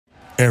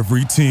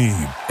Every team,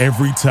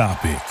 every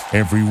topic,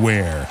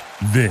 everywhere.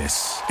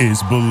 This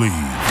is Believe.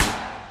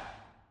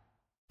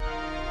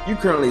 You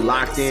currently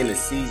locked in to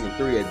season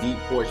 3 of the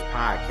Porch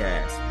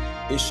podcast.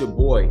 It's your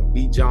boy,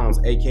 B. Jones,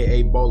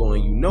 a.k.a. Bolo,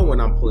 and you know when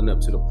I'm pulling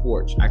up to the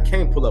porch, I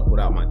can't pull up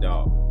without my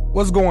dog.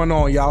 What's going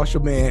on, y'all? It's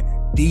your man,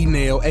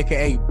 D-Nail,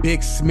 a.k.a.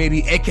 Big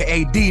Smitty,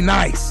 a.k.a.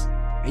 D-Nice.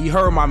 And you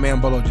heard my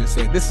man Bolo just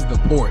said, this is the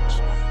porch.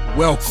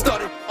 Welcome.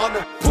 Started on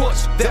the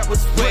porch, that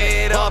was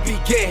where it all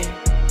began.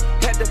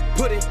 Had to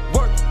put in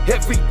work,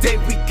 every day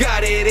we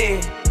got it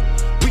in.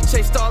 We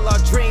chased all our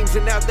dreams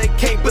and now they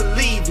can't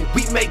believe it.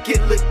 We make it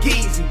look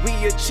easy,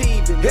 we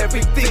achieving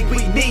everything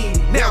we need.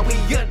 Now we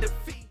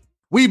undefeated.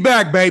 We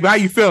back, baby. How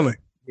you feeling?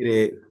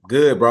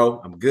 Good, bro.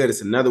 I'm good.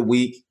 It's another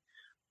week,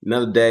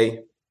 another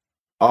day.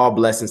 All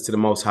blessings to the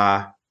Most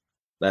High.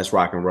 Let's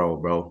rock and roll,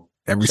 bro.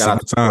 Every Shout out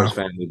to the time. Porch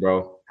family,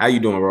 bro. How you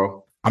doing,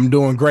 bro? I'm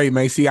doing great,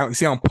 man. See, I'm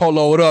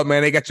poloed up,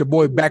 man. They got your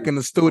boy back in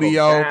the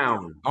studio.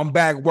 I'm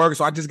back work,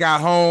 so I just got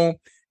home.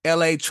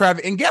 LA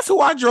traffic. And guess who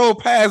I drove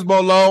past,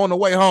 Bolo, on the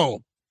way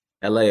home?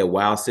 LA, a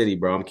wild city,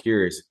 bro. I'm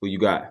curious. Who you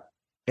got?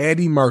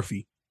 Eddie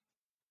Murphy.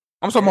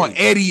 I'm talking about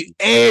Eddie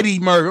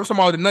Murphy. I'm talking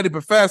about the Nutty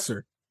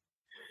Professor.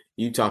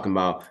 You talking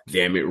about,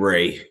 damn it,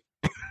 Ray.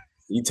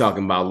 You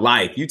talking about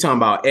life. You talking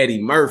about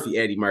Eddie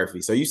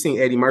Murphy. So you seen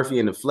Eddie Murphy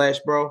in the flesh,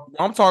 bro?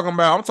 I'm talking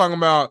about,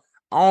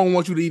 I don't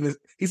want you to even,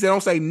 he said,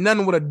 don't say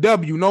nothing with a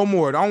W no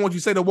more. I don't want you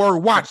to say the word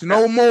watch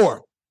no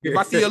more. If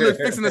I see a little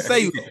fixing to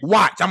say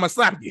watch, I'm going to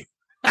slap you.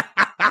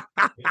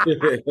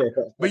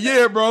 But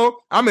yeah, bro,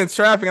 I'm in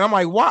traffic and I'm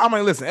like, why? I'm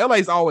like, listen,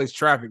 LA's always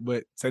traffic,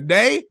 but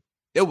today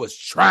it was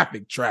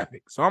traffic.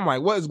 So I'm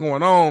like, what is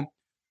going on?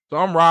 So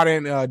I'm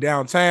riding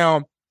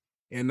downtown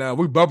and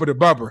we bumper to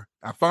bumper.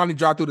 I finally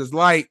drive through this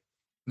light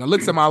and I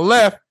look to my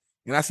left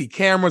and I see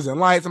cameras and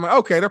lights. I'm like,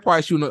 okay, they're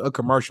probably shooting a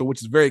commercial,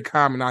 which is very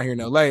common out here in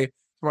LA. I'm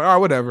like, all right,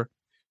 whatever.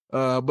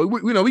 But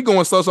we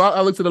going slow. So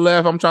I look to the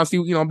left. I'm trying to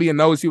see, being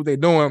nosy, see what they're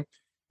doing.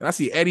 And I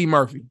see Eddie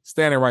Murphy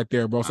standing right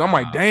there, bro. So I'm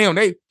like, damn,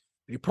 they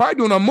probably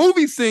doing a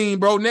movie scene,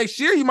 bro. Next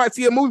year, you might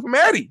see a movie from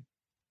Eddie.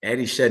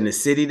 Eddie shutting the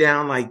city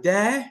down like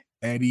that?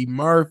 Eddie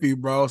Murphy,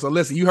 bro. So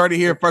listen, you heard it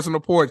here first on the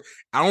porch.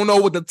 I don't know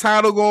what the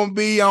title gonna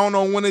be. I don't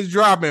know when it's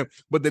dropping.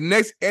 But the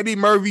next Eddie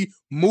Murphy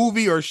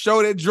movie or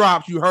show that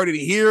drops, you heard it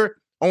here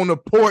on the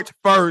porch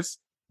first.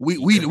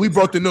 We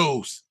broke the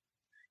news.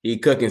 He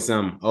cooking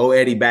something. Oh,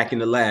 Eddie back in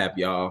the lab,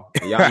 y'all.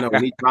 And y'all know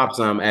when he drops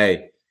something,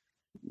 hey,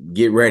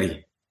 get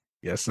ready.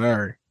 Yes,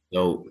 sir.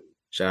 GOAT.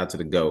 Shout out to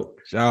the GOAT.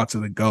 Shout out to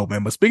the GOAT,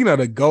 man. But speaking of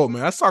the GOAT,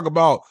 man, let's talk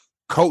about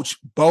Coach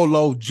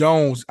Bolo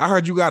Jones. I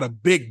heard you got a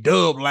big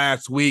dub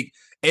last week.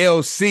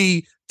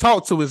 LC,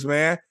 talk to us,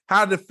 man.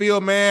 How did it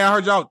feel, man? I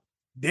heard y'all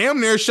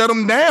damn near shut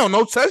them down.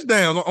 No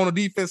touchdowns on the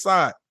defense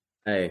side.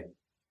 Hey,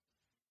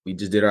 we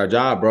just did our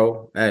job,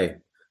 bro. Hey.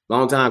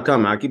 Long time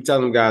coming. I keep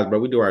telling them guys, bro,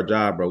 we do our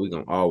job, bro. We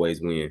gonna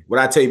always win. What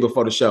I tell you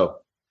before the show,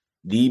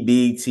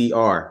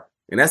 DBTR,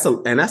 and that's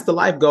the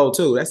life goal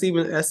too. That's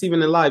even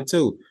in life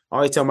too. I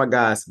always tell my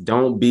guys,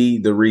 don't be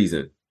the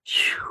reason.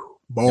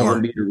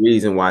 Don't be the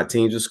reason why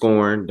teams are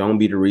scoring. Don't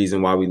be the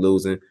reason why we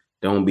losing.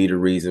 Don't be the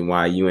reason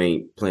why you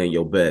ain't playing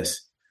your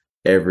best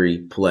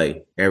every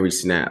play, every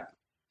snap,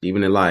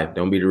 even in life.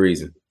 Don't be the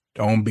reason.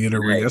 Don't be the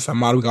reason. That's a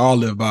motto we can all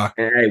live by.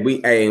 And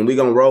we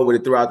gonna roll with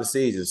it throughout the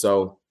season.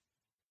 So.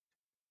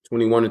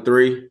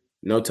 21-3,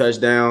 no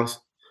touchdowns.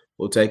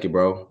 We'll take it,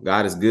 bro.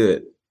 God is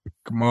good.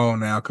 Come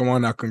on now.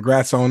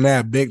 Congrats on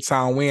that big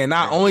time win.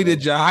 Not only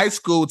did your high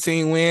school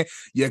team win,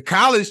 your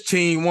college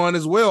team won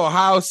as well.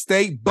 Ohio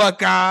State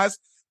Buckeyes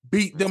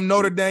beat them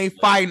Notre Dame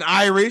Fighting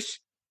Irish.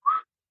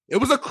 It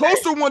was a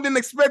closer one than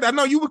expected. I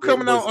know you were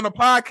coming out on a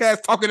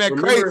podcast talking that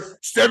crazy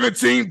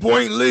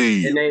 17-point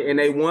lead. And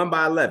they won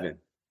by 11.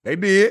 They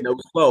did. And it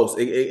was close.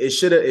 It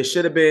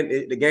should have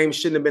been. The game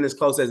shouldn't have been as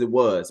close as it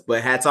was.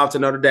 But hats off to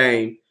Notre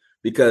Dame.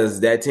 Because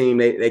that team,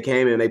 they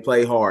came in and they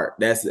played hard.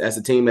 That's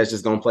a team that's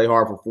just going to play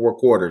hard for 4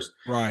 quarters.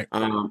 Right.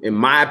 In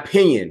my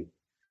opinion,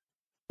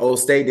 Old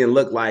State didn't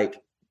look like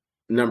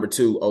number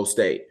 2 Old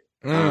State.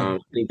 I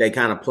think they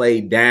kind of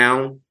played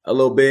down a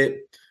little bit.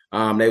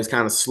 They was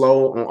kind of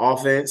slow on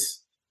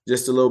offense,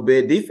 just a little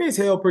bit. Defense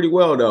held pretty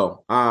well,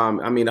 though.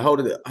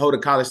 To hold a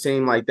college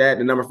team like that,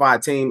 the number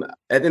 5 team,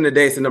 at the end of the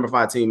day, it's the number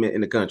 5 team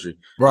in the country.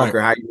 Right. I don't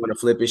care how you want to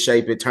flip it,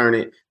 shape it, turn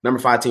it. Number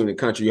 5 team in the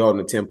country, you're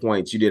holding 10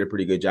 points. You did a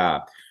pretty good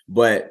job.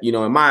 But,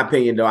 in my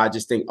opinion, though, I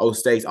just think Old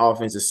State's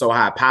offense is so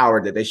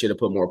high-powered that they should have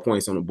put more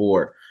points on the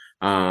board.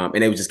 And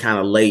they were just kind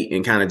of late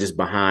and kind of just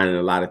behind in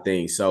a lot of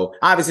things. So,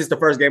 obviously, it's the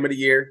first game of the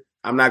year.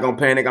 I'm not going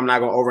to panic. I'm not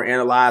going to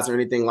overanalyze or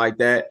anything like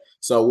that.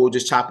 So, we'll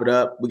just chop it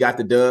up. We got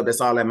the dub.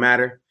 That's all that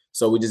matters.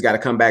 So, we just got to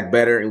come back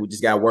better, and we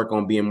just got to work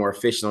on being more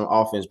efficient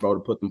on offense, bro, to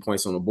put them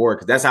points on the board.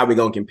 Because that's how we're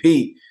going to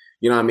compete,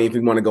 if we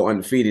want to go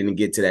undefeated and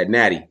get to that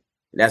natty.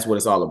 That's what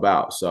it's all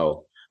about.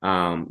 So,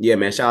 yeah,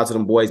 man, shout out to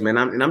them boys, man.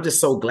 I'm just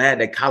so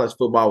glad that college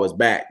football was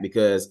back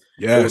because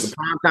it was a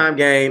primetime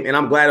game, and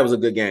I'm glad it was a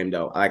good game,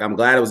 though. Like, I'm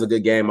glad it was a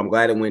good game. I'm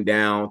glad it went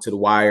down to the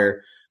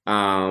wire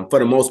for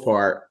the most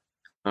part.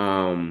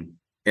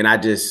 And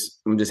I'm just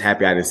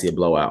happy I didn't see a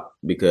blowout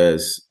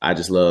because I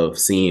just love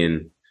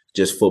seeing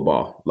just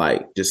football,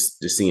 like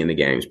just seeing the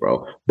games,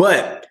 bro.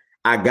 But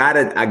I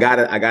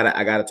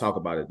gotta talk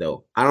about it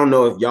though. I don't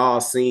know if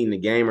y'all seen the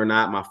game or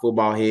not, my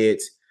football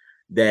heads,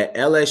 that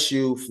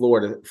LSU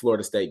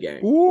Florida State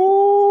game.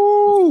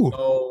 Ooh.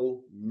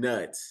 So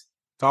nuts.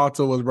 Talk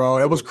to us, bro.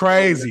 It was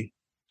crazy.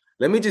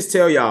 Let me just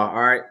tell y'all,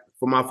 all right,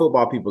 for my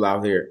football people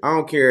out here, I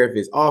don't care if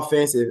it's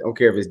offense, I don't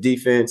care if it's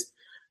defense.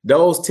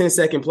 Those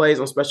 10-second plays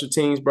on special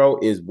teams, bro,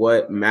 is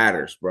what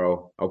matters,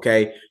 bro.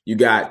 Okay? You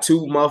got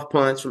 2 muff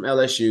punts from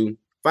LSU.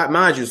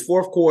 Mind you, it's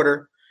fourth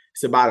quarter.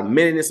 It's about a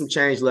minute and some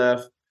change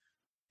left.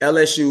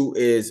 LSU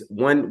is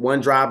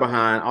one drive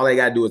behind. All they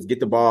got to do is get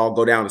the ball,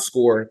 go down and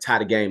score, tie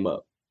the game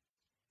up.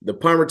 The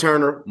punt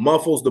returner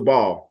muffles the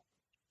ball.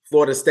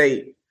 Florida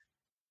State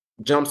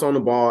jumps on the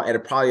ball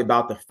at probably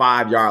about the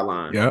 5-yard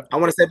line. Yeah. I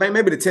want to say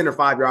maybe the 10 or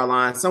 5-yard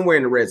line, somewhere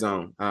in the red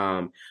zone.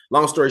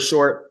 Long story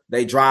short,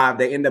 they drive.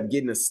 They end up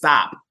getting a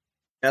stop.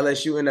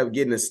 LSU end up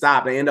getting a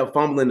stop. They end up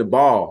fumbling the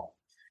ball,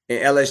 and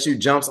LSU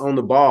jumps on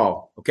the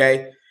ball,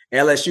 okay?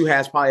 LSU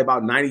has probably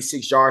about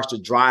 96 yards to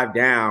drive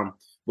down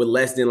with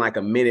less than like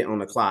a minute on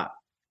the clock.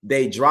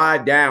 They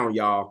drive down,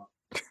 y'all.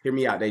 Hear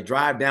me out. They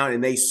drive down,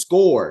 and they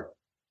score.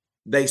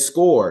 They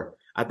score.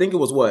 I think it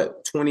was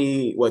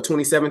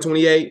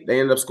 27-28. They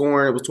ended up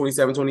scoring. It was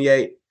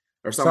 27-28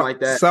 or something like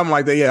that. Something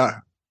like that, yeah.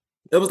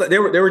 It was like they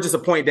were just a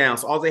point down.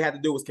 So all they had to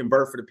do was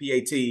convert for the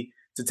PAT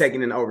to take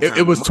it in overtime.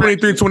 It was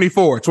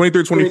 23-24.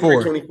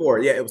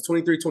 23-24. Yeah, it was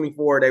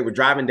 23-24. They were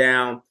driving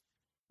down.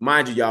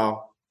 Mind you,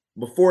 y'all,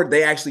 before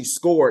they actually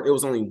scored, it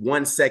was only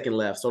 1 second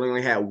left. So they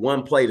only had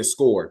one play to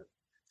score.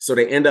 So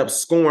they end up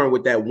scoring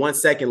with that 1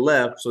 second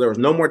left. So there was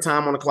no more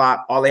time on the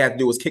clock. All they had to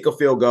do was kick a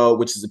field goal,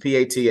 which is a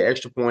PAT, an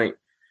extra point,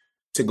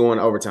 to go in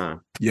overtime.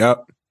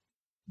 Yep.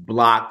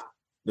 Blocked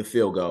the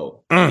field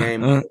goal.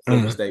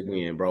 Florida State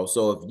win, bro.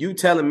 So if you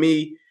telling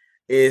me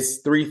it's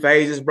 3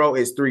 phases, bro,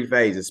 it's 3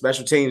 phases.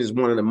 Special teams is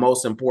one of the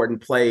most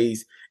important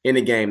plays in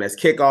the game. That's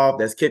kickoff,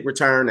 that's kick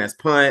return, that's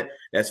punt,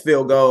 that's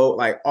field goal.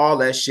 Like all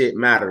that shit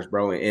matters,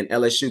 bro. And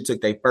LSU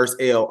took their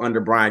first L under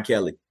Brian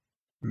Kelly.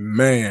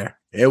 Man,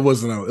 it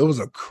was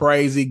a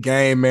crazy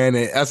game, man.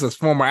 And us as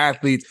former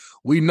athletes,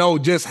 we know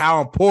just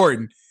how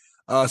important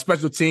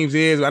special teams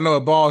is. I know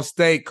at Ball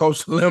State,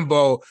 Coach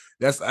Limbo,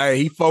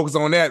 he focused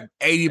on that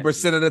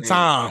 80% of the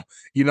time.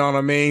 You know what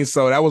I mean?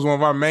 So that was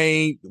one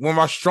of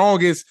our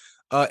strongest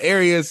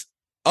areas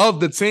of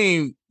the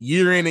team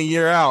year in and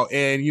year out.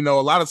 And, you know,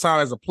 a lot of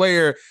times as a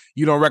player,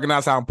 you don't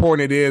recognize how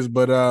important it is.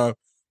 But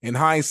in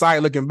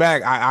hindsight, looking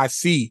back, I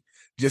see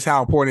just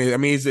how important it is. I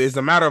mean, it's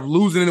a matter of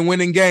losing and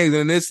winning games.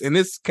 And in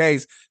this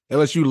case,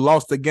 LSU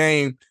lost the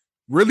game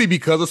really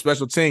because of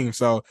special teams.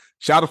 So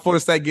shout out to Florida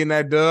State getting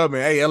that dub.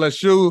 And hey,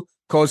 LSU,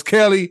 Coach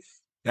Kelly,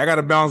 I got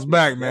to bounce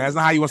back, man. That's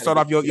not how you want to start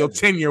off your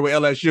tenure with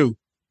LSU.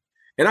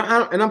 And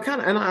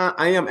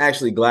I am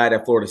actually glad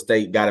that Florida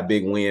State got a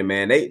big win,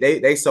 man.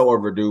 They so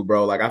overdue,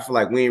 bro. Like I feel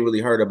like we ain't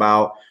really heard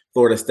about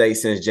Florida State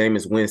since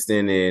Jameis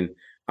Winston and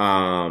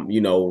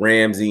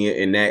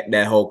Ramsey and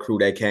that whole crew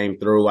that came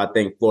through. I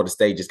think Florida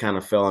State just kind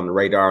of fell on the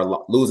radar,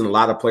 losing a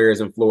lot of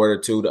players in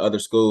Florida too to other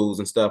schools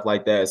and stuff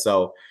like that.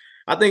 So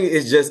I think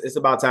it's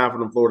about time for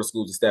them Florida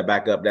schools to step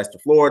back up. That's the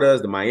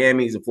Floridas, the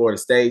Miamis, the Florida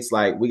States.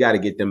 Like we got to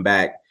get them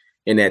back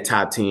in that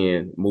top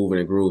 10, moving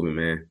and grooving,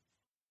 man.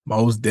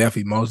 Most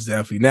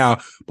definitely. Now,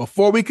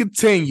 before we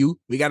continue,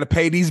 we got to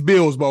pay these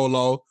bills,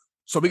 Bolo.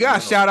 So we got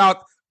to shout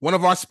out one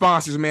of our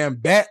sponsors, man,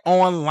 Bet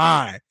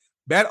Online.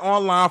 Bet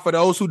Online, for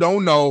those who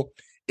don't know,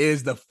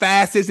 is the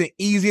fastest and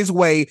easiest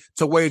way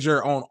to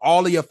wager on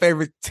all of your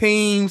favorite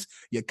teams,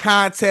 your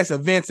contests,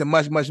 events, and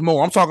much, much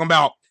more. I'm talking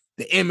about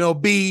the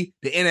MLB,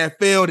 the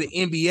NFL, the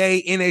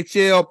NBA,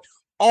 NHL,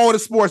 all the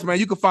sports, man.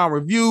 You can find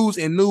reviews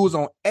and news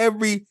on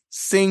every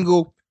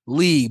single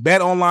league.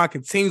 Bet Online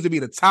continues to be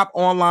the top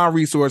online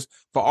resource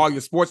for all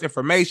your sports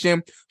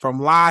information,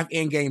 from live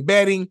in-game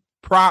betting,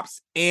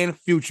 props, and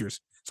futures.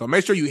 So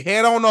make sure you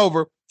head on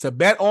over to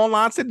Bet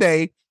Online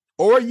today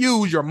or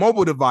use your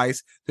mobile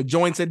device to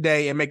join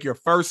today and make your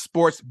first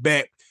sports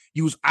bet.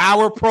 Use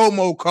our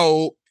promo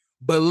code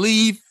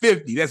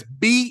BELIEVE50. That's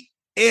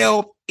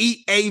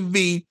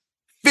BLEAV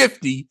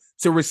 50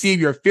 to receive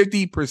your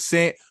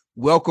 50%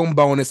 welcome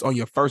bonus on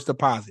your first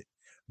deposit.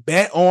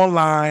 Bet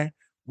Online,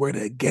 where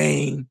the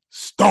game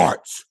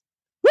starts.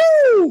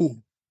 Woo!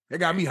 They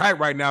got me hyped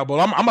right now, but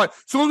I'm like, as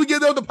soon as we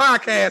get done with the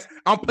podcast,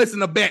 I'm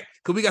placing a bet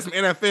because we got some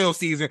NFL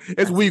season.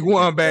 It's week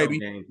 1,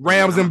 baby.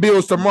 Rams and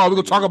Bills tomorrow. We're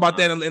gonna talk about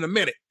that in a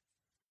minute.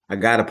 I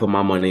gotta put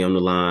my money on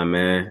the line,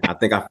 man. I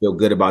think I feel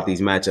good about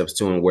these matchups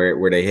too and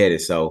where they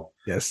headed. So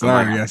yes,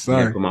 sir. Yes,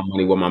 sir. Put my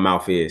money where my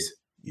mouth is.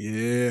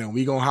 Yeah,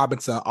 we gonna hop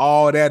into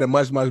all that and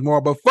much, much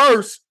more. But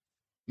first,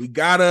 we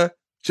gotta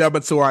jump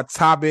into our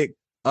topic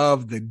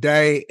of the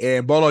day.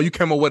 And Bolo, you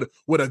came up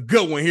with a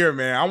good one here,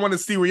 man. I want to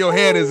see where your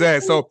head is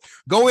at. So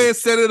go ahead and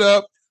set it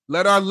up.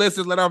 Let our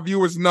listeners, let our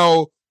viewers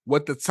know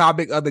what the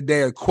topic of the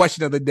day or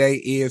question of the day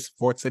is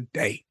for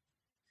today.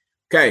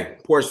 Okay,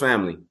 Porch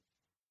family.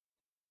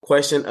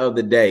 Question of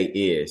the day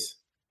is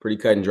pretty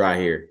cut and dry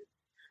here.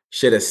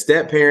 Should a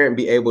step parent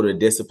be able to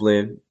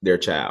discipline their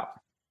child?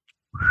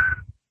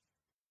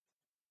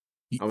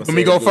 Let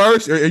me go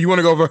first, or you want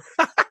to go first?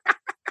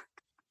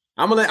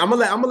 I'm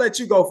gonna let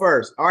you go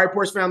first. All right,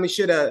 Porch family.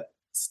 Should a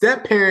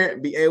step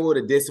parent be able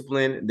to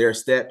discipline their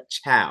step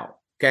child?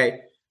 Okay,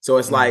 so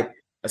it's like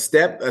a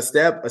step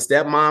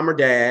mom or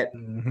dad.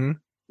 Mm-hmm.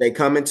 They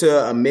come into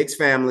a mixed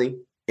family,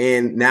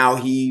 and now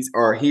he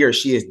or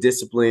she is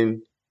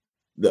disciplining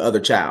the other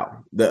child,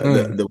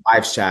 the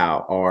wife's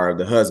child or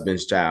the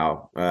husband's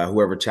child,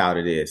 whoever child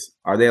it is.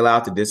 Are they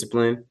allowed to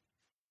discipline,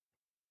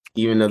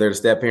 even though they're the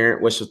step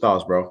parent? What's your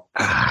thoughts, bro?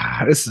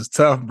 This is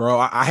tough, bro.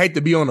 I hate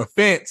to be on the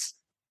fence,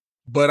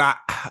 but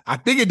I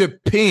think it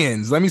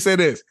depends. Let me say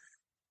this.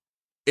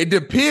 It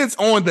depends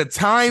on the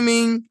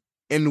timing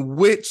in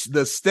which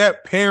the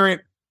step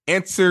parent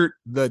entered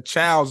the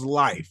child's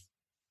life.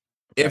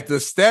 Okay. If the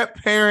step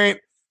parent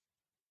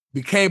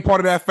became part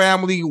of that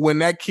family when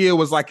that kid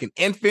was like an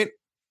infant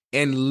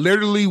and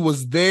literally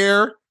was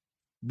there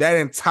that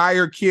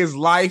entire kid's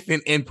life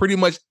and pretty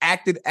much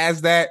acted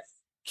as that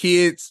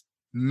kid's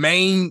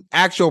main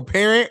actual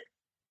parent,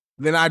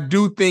 then I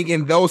do think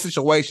in those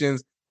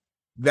situations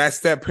that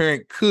step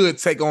parent could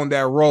take on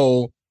that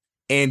role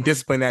and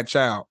discipline that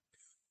child.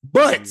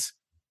 But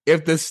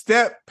if the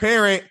step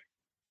parent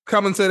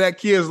come into that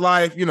kid's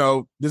life,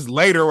 just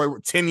later,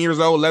 10 years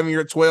old, 11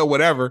 years, 12,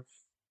 whatever,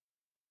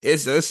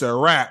 it's a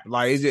wrap.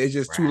 Like it's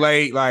just too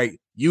late. Like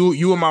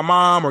you and my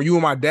mom or you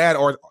and my dad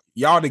or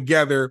y'all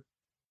together,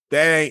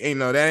 that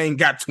ain't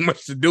got too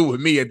much to do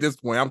with me at this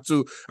point.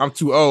 I'm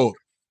too old.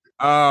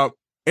 And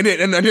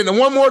then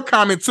one more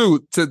comment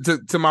too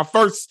to my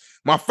first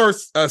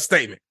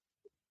statement.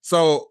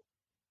 So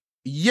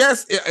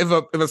yes, if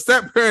a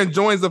step parent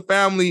joins the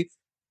family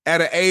at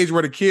an age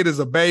where the kid is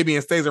a baby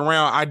and stays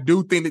around, I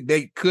do think that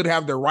they could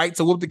have the right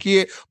to whoop the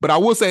kid. But I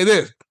will say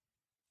this: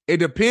 it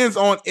depends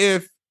on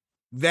if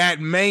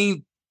that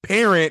main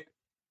parent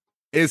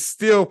is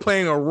still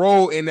playing a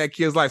role in that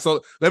kid's life.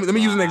 So let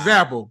me use an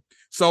example.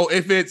 So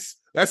if it's,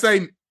 let's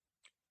say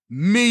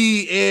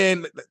me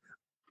and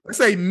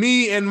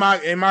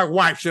my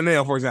wife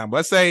Chanel, for example.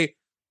 Let's say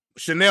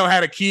Chanel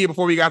had a kid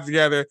before we got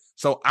together,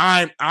 so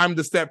I'm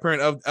the step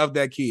parent of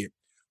that kid.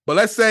 But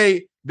let's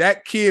say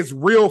that kid's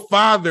real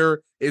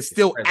father is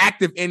still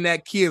active in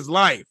that kid's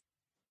life.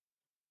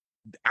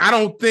 I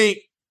don't think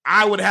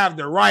I would have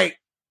the right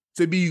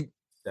to be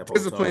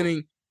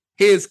disciplining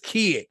his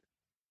kid.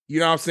 You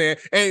know what I'm saying?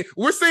 And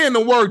we're saying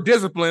the word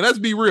discipline. Let's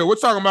be real. We're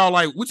talking about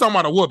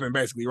a whooping,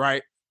 basically,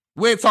 right?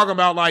 We ain't talking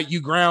about like you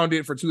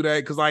grounded for 2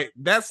 days, because like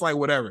that's like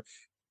whatever.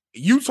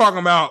 You talking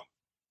about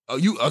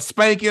a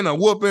spanking, a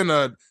whooping,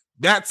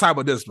 that type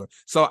of discipline.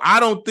 So I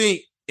don't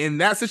think in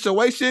that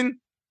situation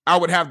I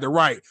would have the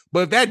right.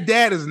 But if that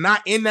dad is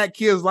not in that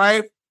kid's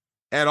life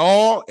at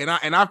all, and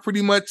I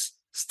pretty much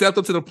stepped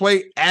up to the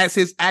plate as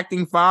his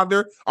acting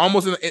father,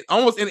 almost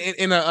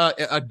in a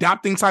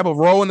adopting type of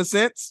role in a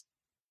sense,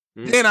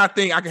 then I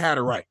think I can have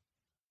the right.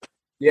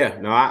 Yeah,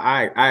 no,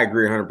 I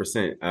agree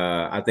 100%.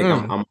 I think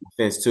I'm on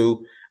the fence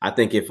too. I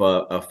think if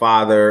a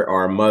father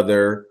or a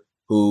mother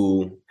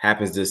who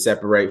happens to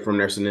separate from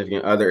their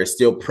significant other is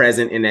still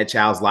present in that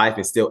child's life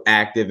and still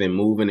active and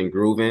moving and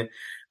grooving,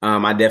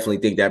 I definitely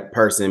think that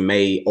person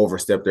may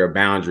overstep their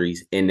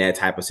boundaries in that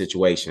type of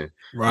situation.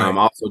 Right. I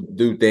also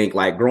do think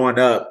like growing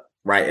up,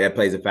 right, that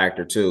plays a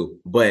factor too.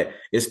 But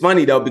it's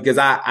funny though, because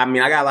I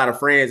mean, I got a lot of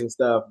friends and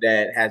stuff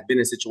that has been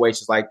in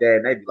situations like that,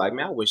 and they'd be like,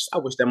 man, I wish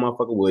that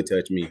motherfucker would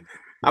touch me.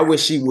 I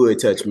wish she would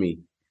touch me.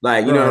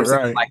 Like, you know what I'm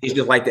saying? Like, it's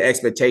just like the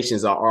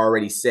expectations are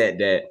already set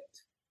that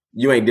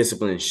you ain't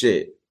disciplining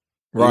shit.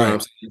 You know what I'm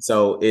saying?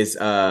 So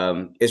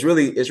it's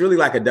really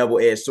like a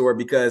double-edged sword,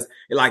 because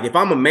like if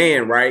I'm a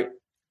man, right,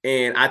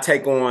 and I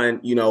take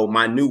on,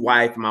 my new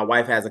wife, my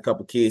wife has a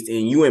couple kids,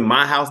 and you in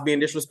my house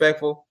being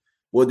disrespectful,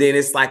 well, then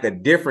it's like a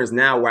difference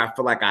now where I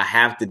feel like I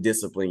have to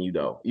discipline you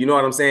though. You know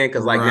what I'm saying?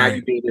 Because like now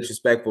you being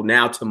disrespectful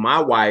now to my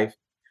wife,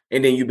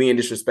 and then you being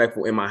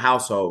disrespectful in my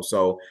household.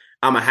 So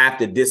I'm gonna have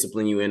to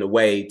discipline you in a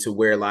way to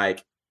where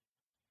like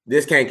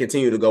this can't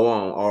continue to go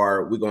on,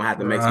 or we're gonna have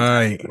to make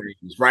some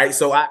changes, right?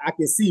 So I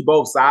can see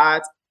both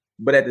sides,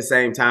 but at the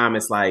same time,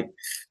 it's like,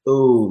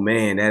 oh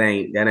man, that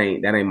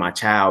ain't my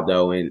child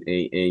though, and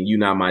you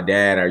not my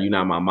dad or you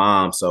not my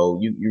mom, so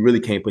you really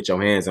can't put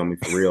your hands on me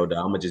for real though.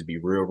 I'm gonna just be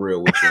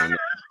real with you on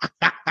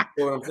that.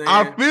 You know what I'm saying?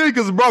 I feel it,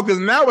 because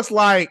now it's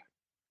like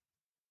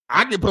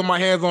I can put my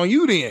hands on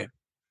you then,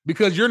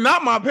 because you're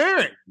not my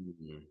parent.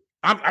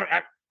 Mm-hmm.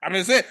 I'm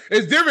just saying,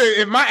 it's different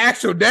if my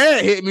actual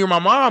dad hit me or my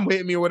mom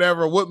hit me or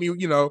whatever, whoop me,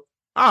 all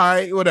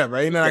right, whatever.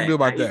 Ain't nothing I can do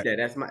about that.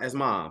 That's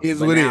mom. It's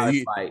what it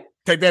is. Like,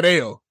 take that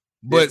L.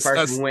 But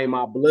person who ain't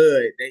my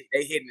blood,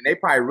 they hit me. They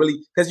probably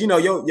really, because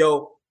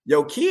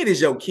your kid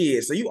is your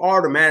kid. So you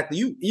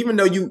automatically, even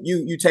though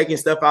you taking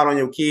stuff out on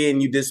your kid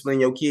and you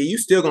disciplining your kid, you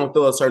still gonna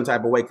feel a certain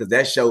type of way, because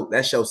that's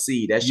your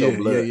seed, that's your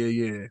blood.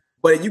 Yeah.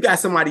 But if you got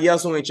somebody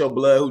else who ain't your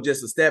blood, who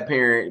just a step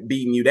parent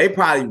beating you, they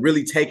probably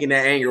really taking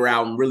that anger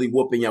out and really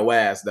whooping your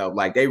ass though.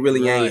 Like they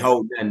really ain't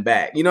holding nothing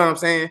back. You know what I'm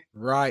saying?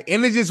 Right.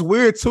 And it's just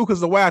weird too, because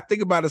the way I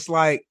think about it's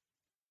like,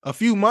 a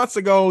few months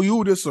ago, you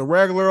were just a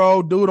regular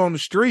old dude on the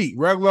street,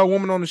 regular old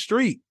woman on the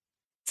street.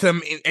 To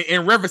me,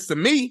 in reference to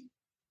me,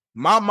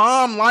 my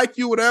mom like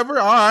you, whatever.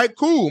 All right,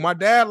 cool. My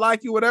dad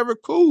like you, whatever.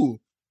 Cool.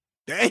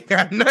 They ain't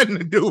got nothing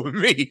to do with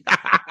me.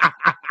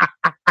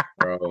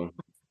 Bro,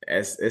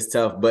 it's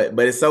tough. But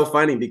it's so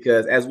funny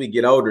because as we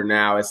get older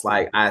now, it's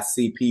like I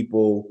see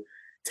people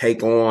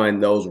take on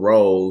those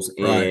roles,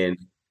 and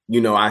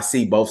I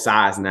see both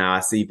sides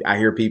now. I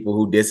hear people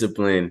who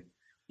discipline,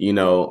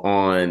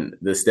 on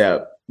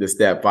the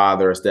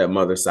stepfather or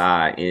stepmother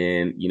side,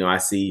 and I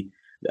see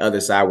the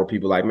other side where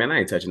people like, man, I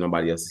ain't touching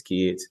nobody else's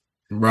kids.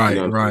 Right.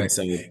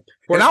 So,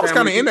 and I was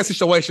kind of in that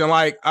situation.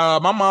 Like, my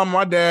mom and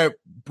my dad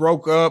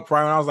broke up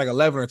probably when I was like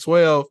 11 or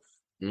 12.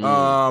 And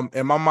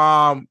my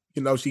mom,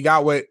 she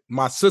got with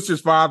my sister's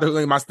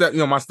father, my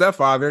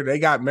stepfather. They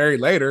got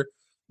married later,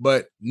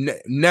 but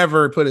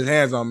never put his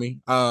hands on me.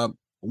 Now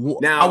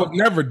I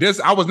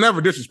was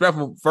never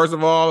disrespectful, first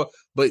of all,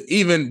 but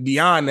even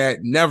beyond that,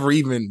 never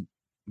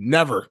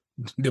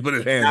to put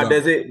his hands on.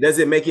 Does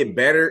it make it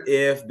better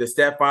if the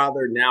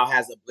stepfather now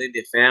has a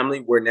blended family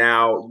where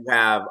now you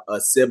have a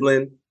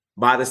sibling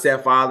by the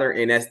stepfather,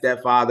 and that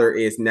stepfather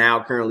is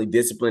now currently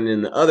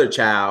disciplining the other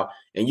child,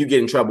 and you get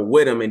in trouble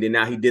with him, and then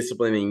now he's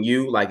disciplining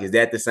you? Like, is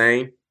that the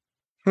same?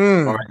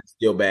 Or is it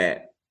still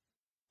bad?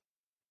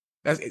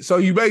 So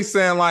you basically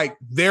saying like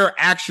their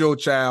actual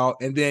child,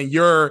 and then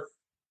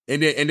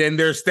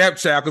their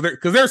stepchild,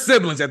 because they're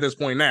siblings at this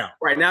point now.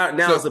 Right now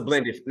so, it's a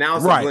blended. Now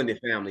it's a blended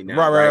family.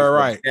 Now,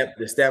 right.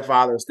 The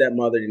stepfather or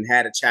stepmother didn't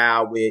had a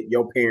child with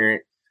your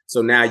parent,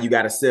 so now you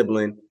got a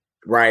sibling,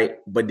 right?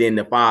 But then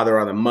the father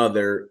or the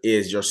mother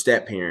is your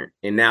step parent,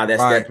 and now that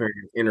step parent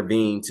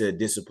intervened to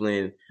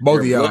discipline both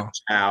of y'all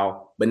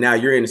child. But now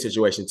you're in a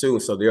situation too,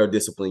 so they'll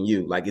discipline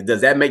you. Like, does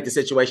that make the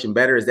situation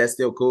better? Is that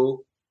still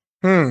cool?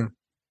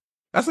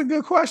 That's a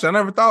good question. I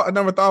never thought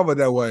of it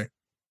that way.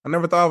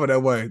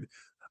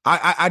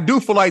 I do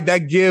feel like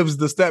that gives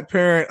the step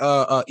parent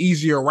a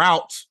easier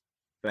route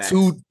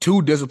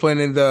to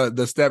disciplining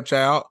the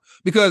stepchild,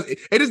 because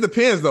it just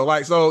depends though.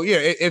 Like, so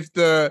yeah,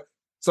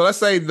 so let's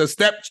say the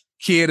step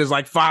kid is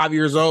like 5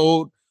 years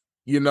old,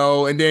 and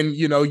then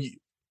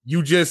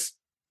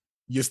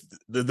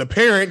the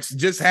parents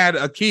just had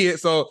a kid,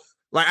 so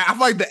like I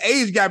feel like the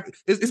age gap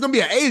it's gonna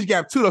be an age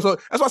gap too, though. So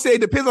that's why I say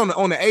it depends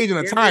on the age and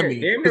the timing.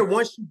 Damn near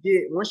once you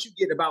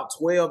get about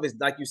 12, it's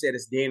like you said,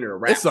 it's damn near a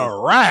wrap. It's a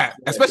wrap,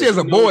 especially as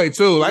a boy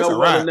too. Like, it's a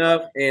wrap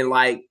enough, and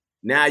like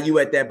now you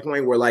at that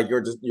point where like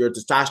your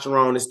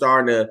testosterone is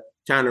starting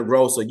to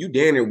grow, so you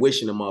damn near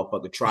wishing a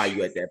motherfucker try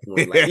you at that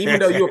point. Like, even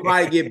though you'll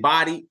probably get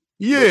bodied.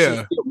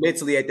 Yeah,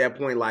 mentally at that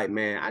point, like,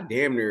 man, I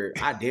damn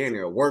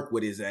near work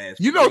with his ass.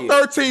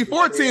 13,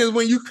 14 is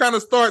when you kind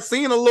of start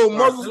seeing a little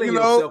muscles,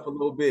 yourself a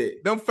little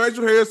bit. Them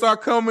facial hairs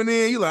start coming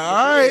in. You like,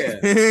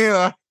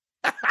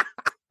 all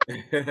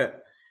right,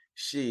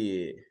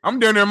 shit. I'm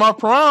down there in my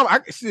prime. I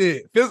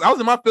was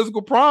in my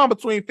physical prime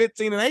between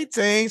 15 and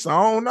 18, so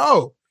I don't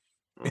know.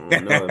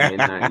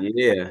 I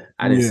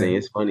didn't see.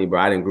 It's funny, bro.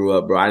 I didn't grow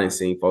up, bro. I didn't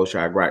see folks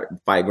try to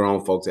fight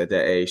grown folks at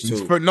that age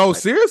too.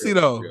 Seriously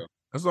though.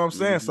 That's what I'm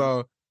saying. Mm-hmm.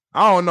 So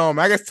I don't know,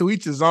 man. I guess to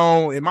each his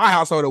own. In my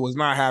household, it was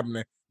not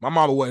happening. My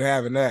mama wasn't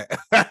having that.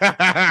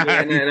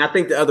 And I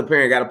think the other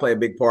parent got to play a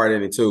big part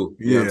in it too.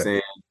 You know what I'm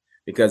saying?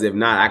 Because if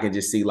not, I can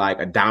just see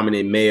like a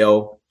dominant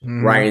male,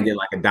 right, and then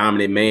like a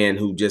dominant man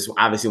who just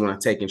obviously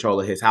want to take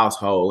control of his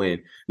household and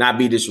not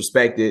be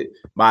disrespected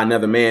by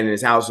another man in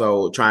his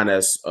household trying to,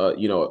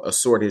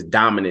 assert his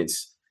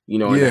dominance. In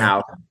the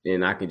house,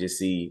 and I can just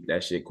see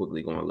that shit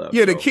quickly going left.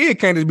 Yeah, the kid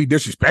can't just be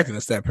disrespecting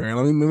the step parent.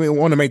 I mean, we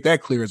want to make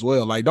that clear as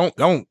well. Like,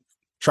 don't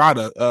try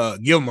to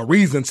give him a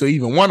reason to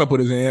even want to put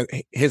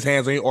his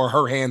hands on you or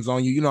her hands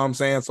on you. You know what I'm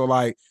saying? So,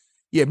 like,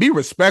 yeah, be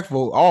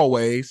respectful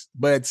always,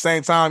 but at the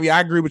same time,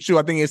 I agree with you.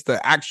 I think it's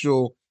the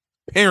actual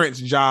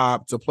parent's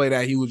job to play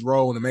that huge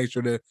role and to make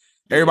sure that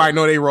everybody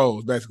know their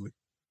roles. Basically,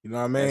 you know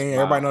what I mean?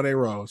 Everybody know their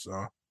roles.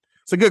 So.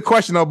 It's a good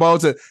question, though, Bo,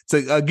 to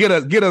get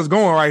us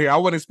going right here. I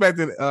wasn't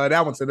expecting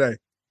that one today.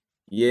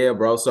 Yeah,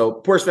 bro. So,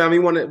 Porch family,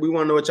 we want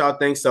to know what y'all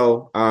think.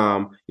 So,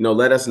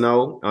 let us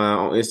know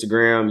on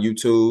Instagram,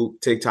 YouTube,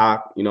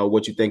 TikTok.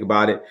 What you think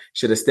about it.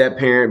 Should a step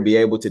parent be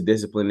able to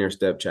discipline their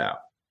stepchild?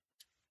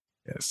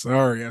 Yes,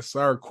 sir. Yes,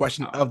 sir.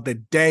 Question of the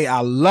day.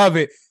 I love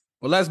it.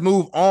 Well, let's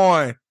move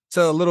on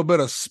to a little bit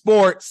of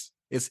sports.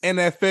 It's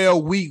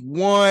NFL Week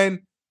 1.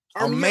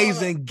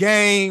 Amazing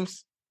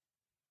games.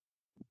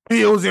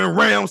 Bills and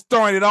Rams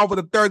starting it off with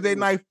a Thursday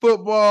night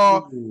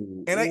football.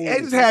 And it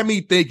just had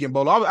me thinking,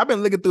 Bolo. I've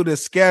been looking through the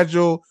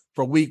schedule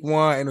for Week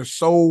 1, and there's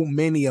so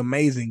many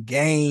amazing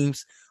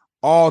games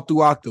all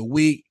throughout the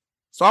week.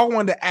 So I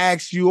wanted to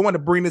ask you, I want to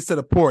bring this to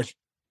the porch.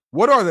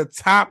 What are the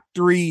top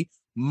 3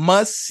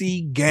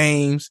 must-see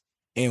games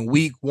in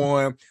Week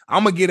 1?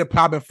 I'm going to get it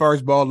popping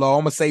first, Bolo.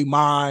 I'm going to say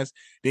mine,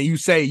 then you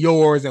say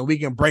yours, and we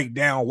can break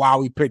down why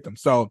we picked them.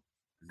 So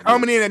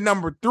coming in at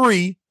number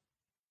 3,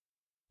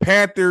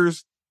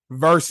 Panthers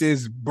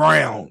versus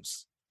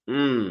Browns.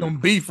 Some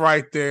beef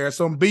right there.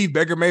 Some beef.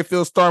 Baker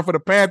Mayfield starting for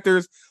the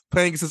Panthers,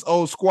 playing against his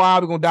old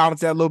squad. We're going to dive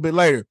into that a little bit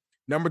later.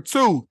 Number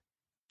 2,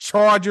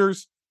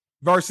 Chargers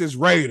versus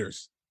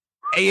Raiders.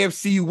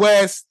 AFC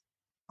West,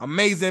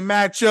 amazing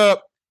matchup.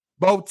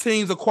 Both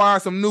teams acquire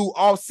some new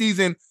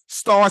offseason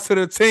stars to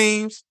their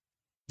teams.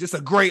 Just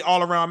a great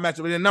all-around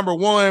matchup. And then number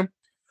 1,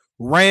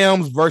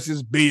 Rams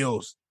versus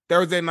Bills.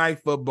 Thursday night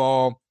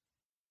football.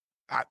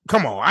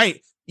 Come on,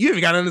 you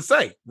even got nothing to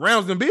say.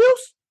 Rams and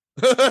Bills?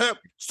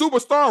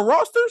 Superstar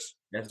rosters?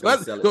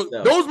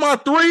 Those my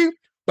 3,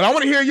 but I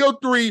want to hear your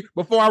 3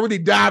 before I really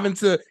dive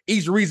into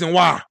each reason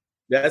why.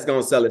 That's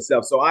going to sell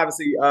itself. So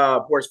obviously,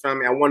 Porch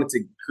family, I wanted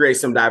to create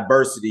some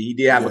diversity. He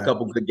did have a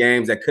couple good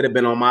games that could have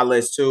been on my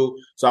list too.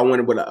 So I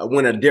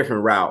went a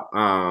different route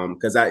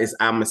because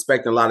I'm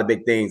expecting a lot of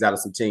big things out of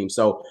some teams.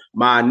 So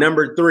my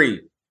number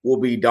 3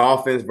 will be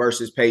Dolphins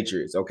versus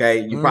Patriots.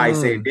 Okay, you probably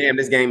saying, "Damn,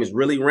 this game is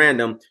really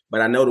random,"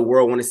 but I know the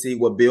world want to see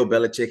what Bill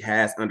Belichick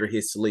has under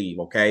his sleeve.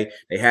 Okay,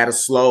 they had a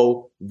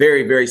slow,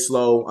 very very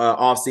slow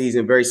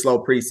offseason, very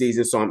slow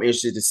preseason. So I'm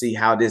interested to see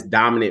how this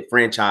dominant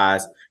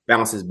franchise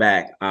bounces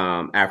back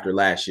after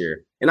last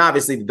year. And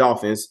obviously the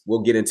Dolphins,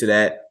 we'll get into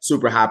that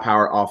super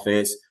high-powered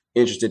offense.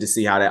 Interested to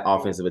see how that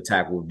offensive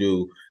attack will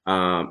do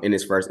in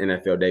his first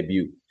NFL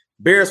debut.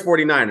 Bears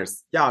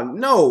 49ers. Y'all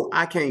know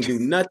I can't do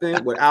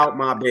nothing without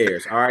my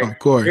Bears. All right. Of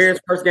course. Bears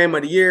first game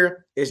of the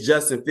year. It's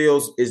Justin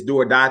Fields. It's do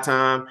or die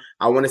time.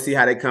 I want to see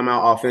how they come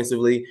out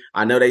offensively.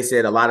 I know they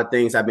said a lot of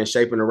things have been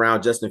shaping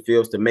around Justin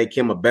Fields to make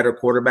him a better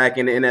quarterback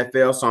in the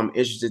NFL. So I'm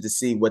interested to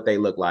see what they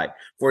look like.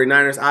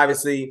 49ers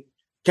obviously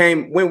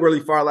went really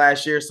far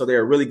last year, so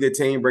they're a really good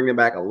team, bringing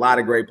back a lot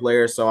of great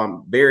players. So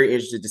I'm very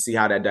interested to see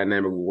how that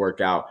dynamic will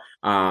work out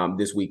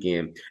this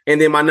weekend.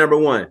 And then my number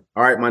 1,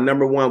 all right, my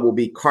number 1 will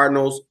be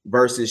Cardinals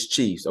versus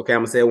Chiefs. Okay, I'm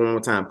gonna say it one more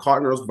time: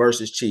 Cardinals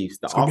versus Chiefs.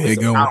 The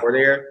offensive power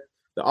there,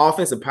 the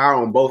offensive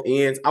power on both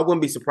ends. I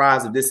wouldn't be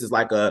surprised if this is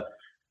like a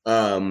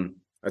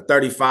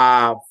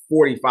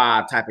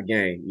 35-45 type of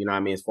game. You know what I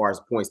mean, as far as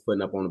points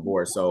putting up on the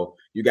board. So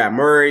you got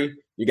Murray,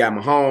 you got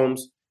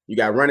Mahomes. You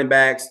got running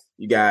backs,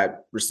 you got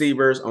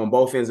receivers on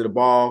both ends of the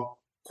ball,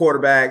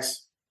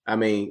 quarterbacks. I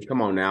mean,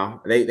 come on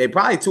now. They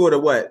probably two of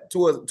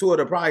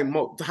the probably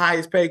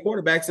highest paid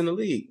quarterbacks in the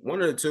league. One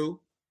of the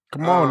two.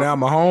 Come on now,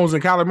 Mahomes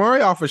and Kyler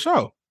Murray off for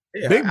sure.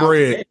 Yeah, big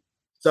bread.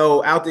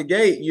 So out the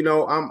gate, you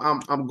know,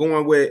 I'm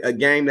going with a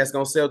game that's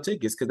gonna sell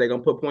tickets because they're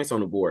gonna put points on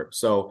the board.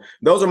 So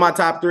those are my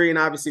top 3, and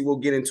obviously we'll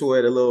get into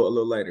it a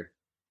little later.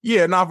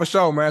 Yeah, not for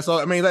sure, man. So,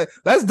 I mean,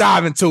 let's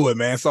dive into it,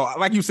 man. So,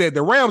 like you said,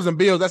 the Rams and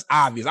Bills, that's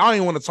obvious. I don't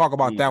even want to talk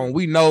about that one.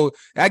 We know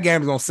that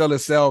game is going to sell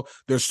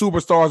itself. There's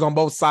superstars on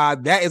both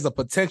sides. That is a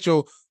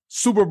potential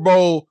Super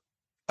Bowl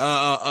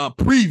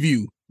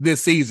preview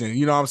this season.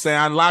 You know what I'm saying?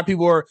 A lot of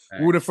people are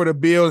rooting for the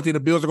Bills. I think the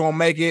Bills are going to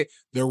make it.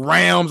 The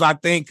Rams, I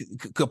think,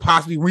 could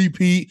possibly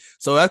repeat.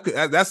 So,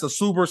 that's a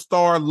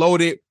superstar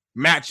loaded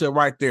matchup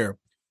right there.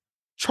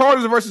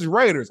 Chargers versus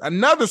Raiders,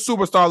 another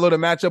superstar loaded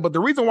matchup. But the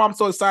reason why I'm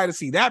so excited to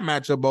see that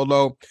matchup,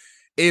 Bolo,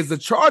 is the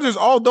Chargers,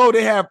 although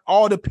they have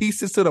all the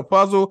pieces to the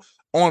puzzle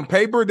on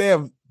paper, they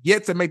have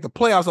yet to make the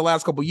playoffs the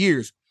last couple of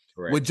years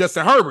with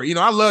Justin Herbert. You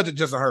know, I love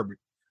Justin Herbert.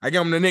 I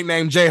give him the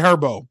nickname J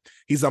Herbo.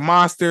 He's a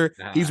monster.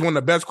 He's one of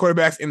the best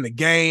quarterbacks in the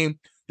game.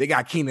 They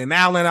got Keenan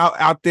Allen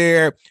out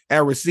there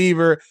at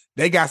receiver.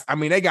 They got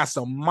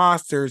some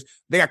monsters.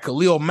 They got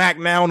Khalil Mack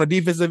now on the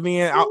defensive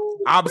end,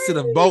 opposite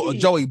of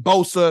Joey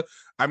Bosa.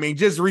 I mean,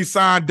 just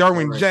re-signed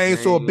Derwin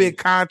James to a big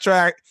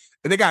contract.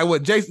 And they got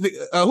what? Jason?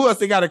 Who else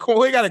they got at corner?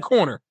 Who they got at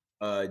corner?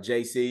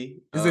 JC.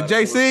 Is it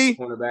JC?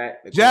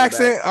 Cornerback.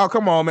 Jackson? Oh,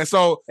 come on, man.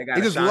 So they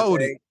just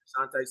loaded.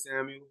 Asante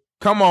Samuel.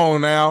 Come on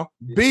now.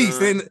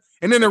 Beast. And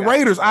then the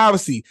Raiders,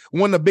 obviously,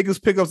 one of the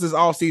biggest pickups this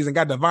offseason,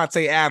 got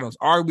Devontae Adams,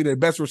 arguably the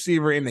best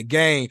receiver in the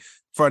game,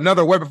 for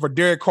another weapon for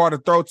Derek Carr to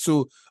throw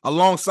to,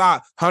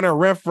 alongside Hunter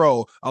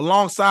Renfrow,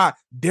 alongside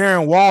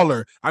Darren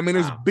Waller. I mean,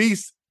 there's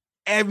beasts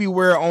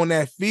everywhere on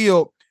that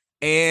field,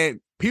 and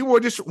people are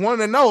just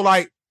wanting to know,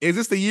 like, is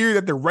this the year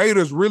that the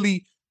Raiders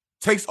really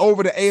takes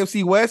over the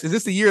AFC West? Is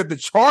this the year that the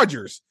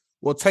Chargers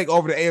will take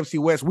over the AFC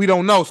West? We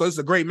don't know. So it's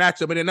a great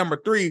matchup. And then number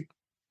 3,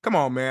 come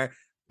on, man,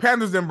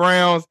 Panthers and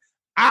Browns.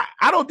 I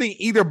don't think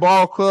either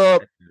ball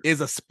club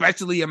is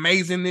especially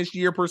amazing this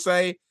year per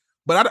se,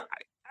 but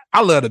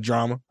I love the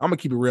drama. I'm gonna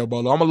keep it real,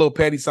 Bolo. I'm a little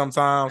petty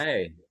sometimes.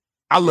 Hey,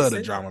 I love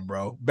the drama,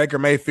 bro. Baker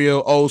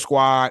Mayfield, old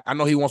squad. I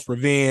know he wants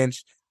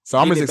revenge. So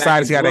I'm just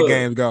excited to see how that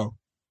game go.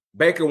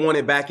 Baker won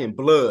it back in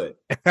blood.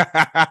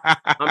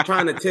 I'm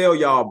trying to tell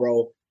y'all,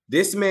 bro.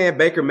 This man,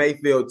 Baker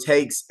Mayfield,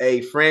 takes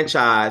a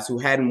franchise who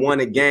hadn't won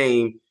a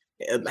game,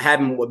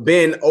 hadn't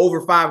been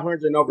over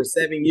 500 in over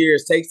 7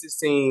 years, takes this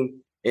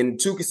team in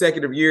 2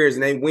 consecutive years,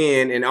 and they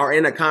win and are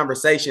in a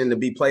conversation to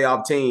be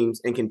playoff teams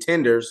and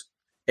contenders,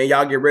 and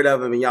y'all get rid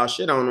of him and y'all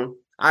shit on him.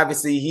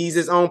 Obviously, he's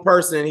his own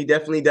person. He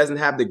definitely doesn't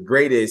have the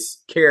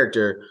greatest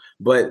character,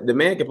 but the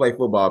man can play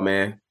football,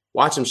 man.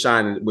 Watch him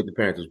shine with the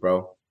Panthers,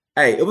 bro.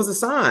 Hey, it was a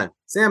sign.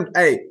 Sam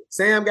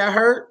got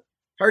hurt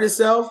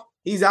himself.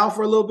 He's out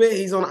for a little bit.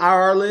 He's on the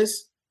IR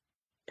list.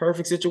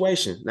 Perfect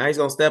situation. Now he's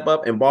going to step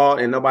up and ball,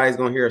 and nobody's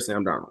going to hear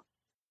Sam Darnold.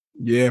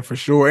 Yeah, for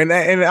sure. And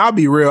I'll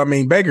be real. I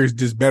mean, Baker's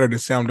just better than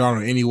Sam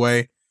Darnold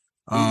anyway.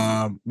 You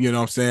know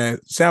what I'm saying?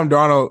 Sam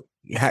Darnold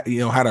had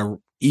a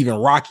even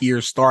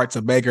rockier start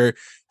to Baker,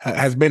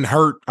 has been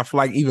hurt, I feel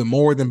like, even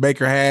more than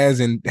Baker has,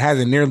 and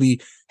hasn't nearly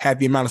had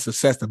the amount of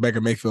success that Baker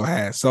Mayfield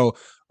has. So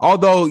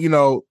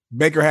although,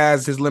 Baker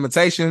has his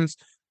limitations,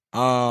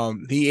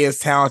 he is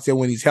talented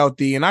when he's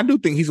healthy, and I do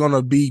think he's going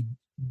to be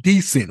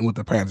decent with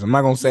the Panthers. I'm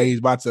not going to say he's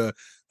about to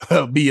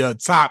be a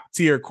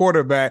top-tier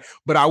quarterback,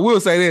 but I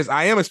will say this.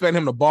 I am expecting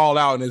him to ball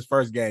out in his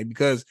first game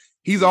because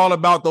he's all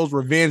about those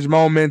revenge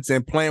moments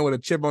and playing with a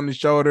chip on his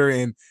shoulder,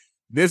 and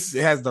this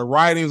has the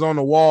writings on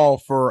the wall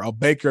for a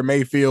Baker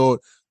Mayfield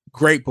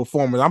great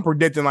performance. I'm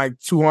predicting like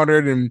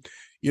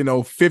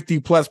 250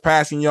 plus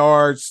passing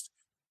yards,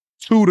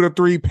 2 to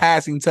 3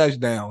 passing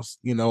touchdowns,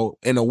 in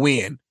a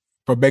win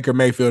for Baker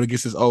Mayfield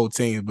against his old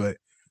team. But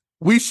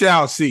we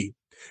shall see.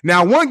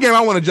 Now, one game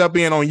I want to jump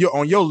in on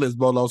your list,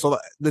 Bolo. So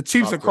the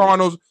Chiefs and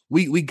Cardinals,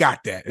 we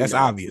got that. That's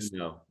obvious.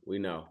 We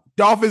know.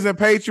 Dolphins and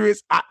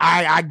Patriots,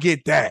 I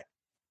get that.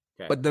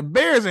 Okay. But the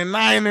Bears and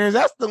Niners,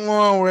 that's the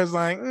one where it's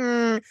like,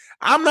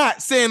 I'm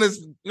not saying it's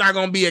not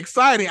going to be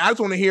exciting. I just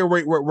want to hear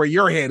where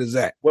your head is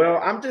at.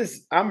 Well,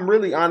 I'm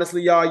really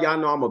honestly, y'all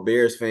know I'm a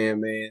Bears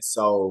fan, man.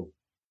 So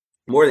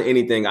more than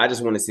anything, I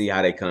just want to see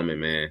how they coming,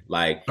 man.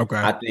 Like, okay.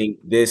 I think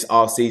this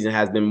offseason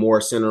has been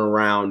more centered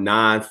around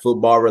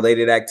non-football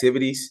related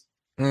activities.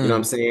 You know what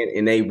I'm saying?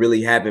 And they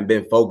really haven't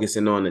been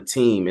focusing on the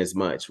team as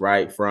much,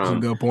 right? From that's a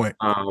good point.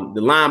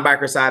 The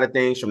linebacker side of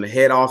things, from the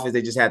head office,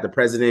 they just had the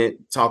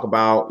president talk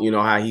about,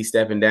 how he's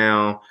stepping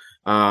down.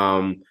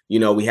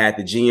 We had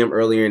the GM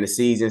earlier in the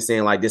season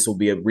saying like this will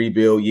be a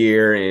rebuild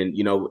year, and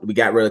we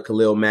got rid of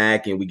Khalil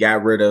Mack and we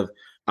got rid of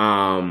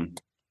the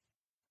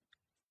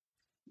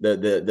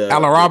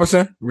Allen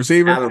Robinson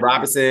receiver, Allen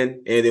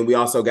Robinson, and then we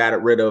also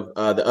got rid of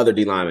the other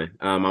D lineman.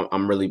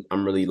 I'm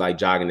really like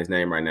jogging his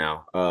name right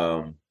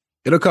now.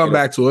 It'll come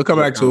back to us.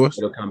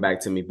 It'll come back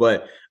to me.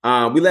 But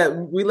we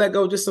let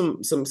go just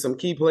some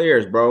key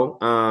players,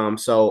 bro.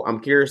 So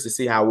I'm curious to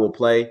see how we'll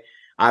play.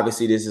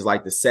 Obviously, this is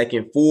like the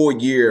second full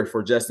year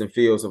for Justin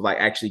Fields of like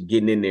actually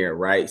getting in there,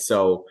 right?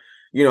 So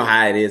you know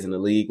how it is in the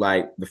league.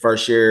 Like the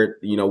first year,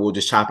 we'll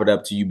just chop it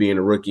up to you being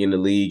a rookie in the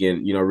league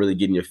and really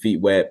getting your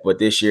feet wet. But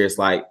this year, it's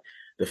like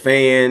the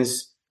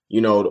fans,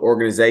 the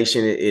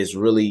organization is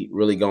really,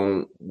 really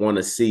going to want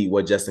to see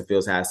what Justin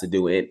Fields has to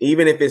do. And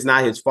even if it's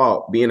not his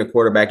fault, being a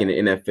quarterback in the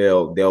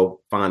NFL, they'll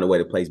find a way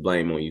to place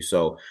blame on you.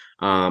 So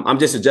I'm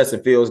just a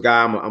Justin Fields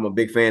guy. I'm a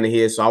big fan of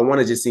his. So I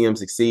want to just see him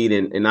succeed.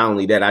 And not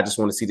only that, I just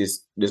want to see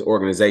this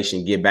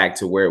organization get back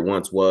to where it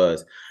once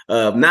was.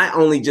 Not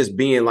only just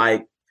being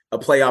like a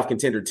playoff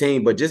contender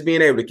team, but just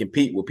being able to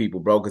compete with people,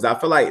 bro. Because I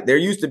feel like there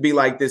used to be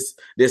like this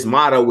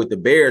motto with the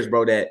Bears,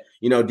 bro, that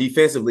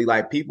defensively,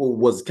 like people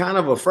was kind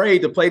of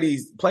afraid to play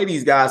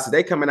these guys. So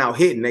they coming out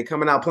hitting, they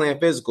coming out playing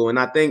physical. And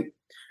I think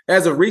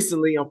as of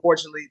recently,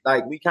 unfortunately,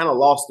 like we kind of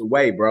lost the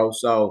way, bro.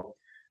 So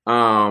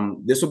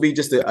this will be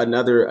just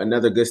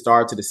another good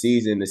start to the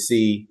season to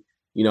see,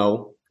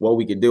 what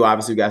we can do.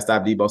 Obviously, we got to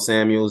stop Deebo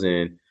Samuels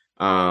and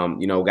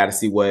got to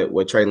see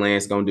what Trey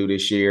Lance gonna do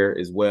this year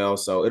as well.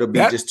 So it'll be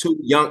just two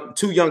young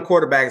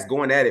quarterbacks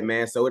going at it,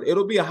 man. So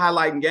it'll be a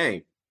highlighting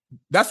game.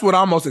 That's what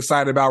I'm most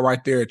excited about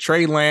right there.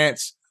 Trey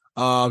Lance,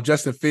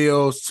 Justin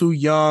Fields, two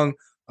young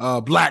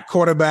black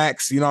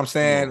quarterbacks, you know what I'm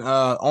saying,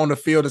 on the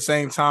field at the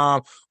same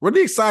time.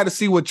 Really excited to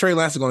see what Trey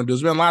Lance is going to do.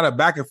 There's been a lot of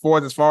back and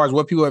forth as far as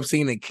what people have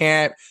seen in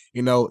camp.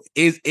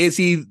 Is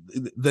he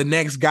the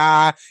next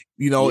guy?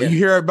 You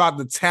hear about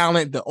the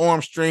talent, the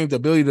arm strength, the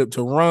ability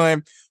to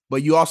run.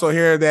 But you also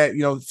hear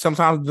that,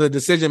 sometimes the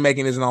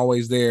decision-making isn't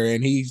always there.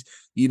 And he's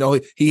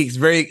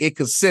very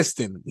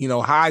inconsistent, a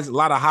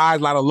lot of highs,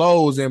 a lot of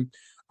lows. And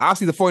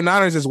obviously the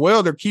 49ers as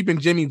well, they're keeping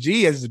Jimmy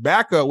G as his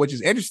backup, which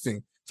is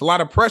interesting. It's a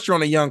lot of pressure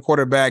on a young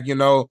quarterback,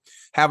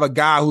 have a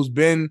guy who's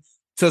been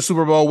to the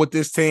Super Bowl with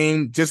this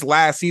team. Just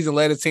last season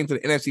led his team to the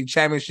NFC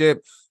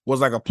Championship,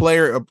 was like a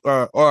player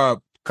or a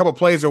couple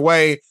plays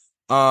away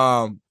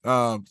from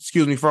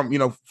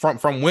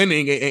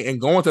winning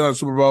and going to another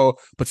Super Bowl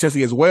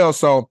potentially as well.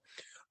 So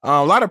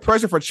a lot of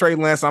pressure for Trey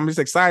Lance. I'm just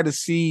excited to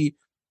see,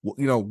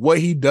 what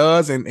he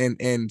does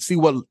and see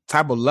what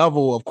type of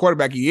level of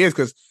quarterback he is.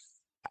 Cause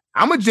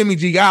I'm a Jimmy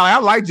G guy. I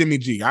like Jimmy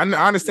G. I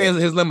understand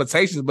his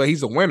limitations, but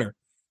he's a winner.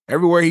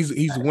 Everywhere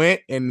he's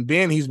went and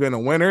been, he's been a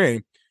winner.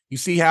 And you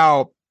see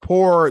how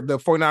poor the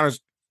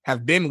 49ers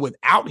have been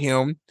without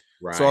him.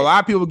 Right. So a lot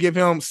of people give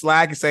him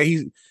slack and say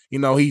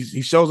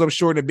he shows up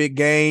short in a big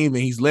game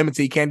and he's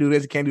limited. He can't do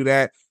this, he can't do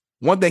that.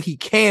 One thing he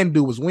can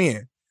do is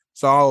win.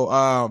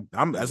 So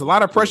there's a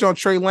lot of pressure on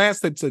Trey Lance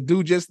to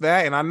do just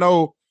that. And I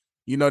know,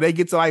 they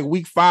get to like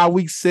week 5,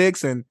 week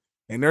 6, and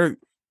they're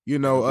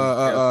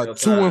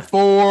 2-4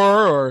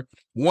 or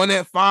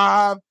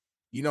 1-5.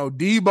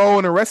 Deebo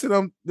and the rest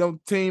of them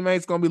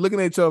teammates gonna be looking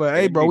at each other.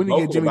 Hey, bro, we need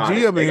to get Jimmy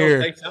G up in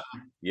here.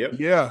 Yep.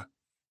 Yeah.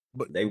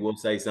 But they will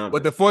say something.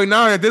 But the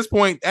 49ers at this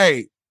point,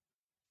 hey,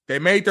 they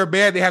made their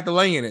bed. They have to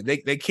lay in it.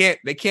 They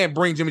can't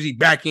bring Jimmy G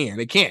back in.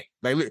 They can't.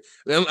 Like,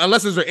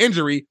 unless there's an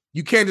injury,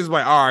 you can't just be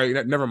like, all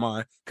right, never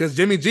mind. Because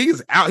Jimmy G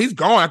is out. He's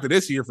gone after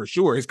this year for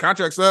sure. His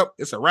contract's up.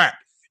 It's a wrap.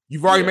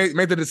 You've already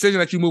made the decision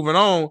that you're moving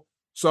on,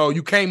 so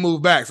you can't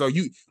move back. So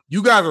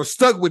you guys are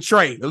stuck with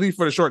Trey, at least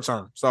for the short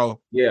term. So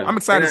yeah, I'm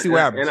excited to see what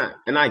happens.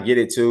 And I get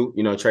it too.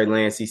 You know, Trey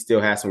Lance, he still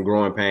has some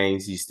growing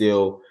pains. He's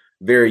still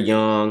very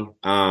young,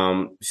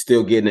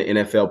 still getting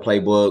the NFL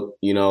playbook.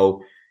 You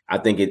know, I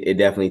think it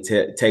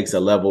definitely takes a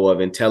level of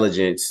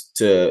intelligence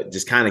to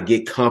just kind of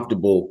get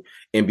comfortable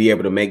and be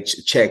able to make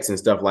checks and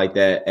stuff like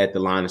that at the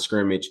line of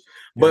scrimmage.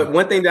 Yeah. But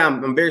one thing that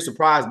I'm very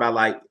surprised by,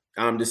 like,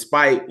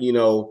 despite, you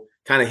know,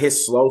 kind of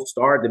his slow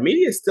start, the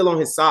media is still on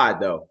his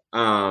side, though.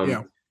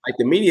 Like,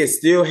 the media is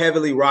still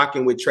heavily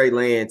rocking with Trey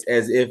Lance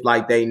as if,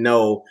 like, they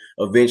know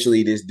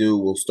eventually this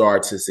dude will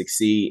start to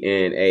succeed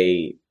in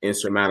a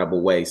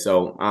insurmountable way.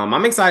 So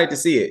I'm excited to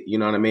see it. You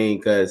know what I mean?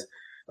 Because,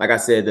 like I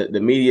said, the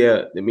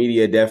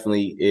media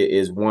definitely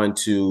is one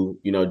to,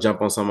 you know,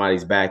 jump on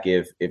somebody's back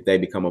if they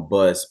become a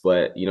bust.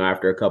 But, you know,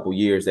 after a couple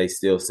years, they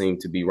still seem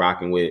to be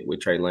rocking with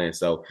Trey Lance.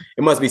 So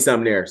it must be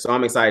something there. So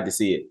I'm excited to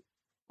see it.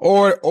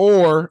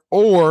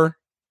 Or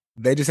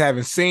they just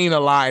haven't seen a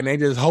lot and they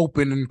just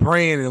hoping and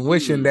praying and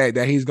wishing that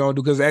he's going to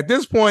do. Because at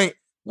this point,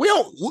 we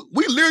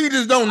literally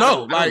just don't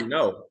know. I don't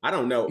know. I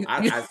don't know.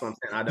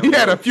 He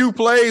had a few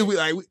plays.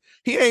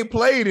 He ain't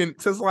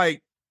played since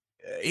like,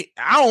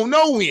 I don't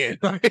know when.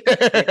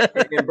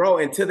 and bro,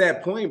 and to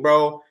that point,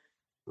 bro,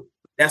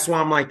 that's why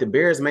I'm like, the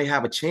Bears may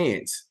have a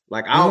chance.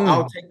 Like,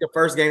 I'll take the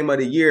first game of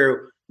the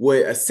year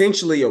with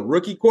essentially a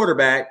rookie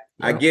quarterback.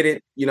 Yeah. I get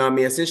it. You know what I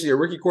mean? Essentially a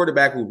rookie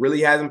quarterback who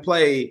really hasn't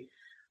played.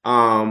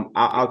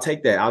 I'll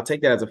take that. I'll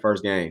take that as a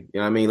first game. You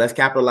know what I mean? Let's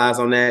capitalize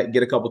on that.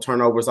 Get a couple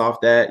turnovers off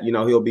that. You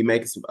know, he'll be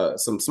making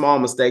some small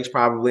mistakes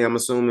probably, I'm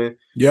assuming.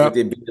 Yeah. With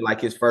it being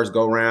like his first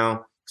go round.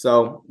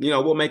 So, you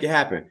know, we'll make it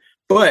happen.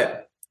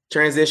 But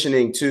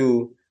transitioning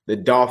to the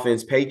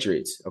Dolphins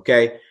Patriots.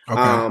 Okay.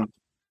 I'm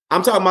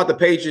talking about the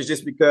Patriots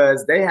just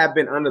because they have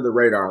been under the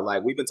radar.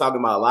 Like, we've been talking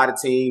about a lot of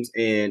teams,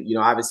 and, you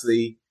know,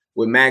 obviously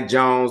with Mac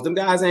Jones, them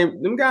guys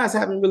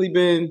haven't really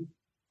been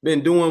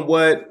doing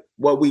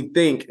what we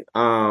think,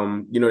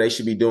 you know, they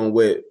should be doing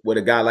with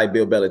a guy like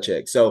Bill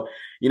Belichick. So,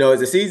 you know, as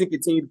the season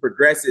continues to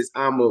progress,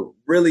 I'm going to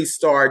really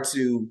start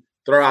to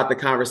throw out the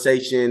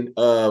conversation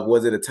of,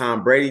 was it a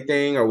Tom Brady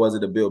thing or was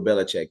it a Bill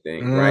Belichick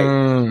thing,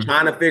 right?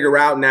 Trying to figure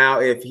out now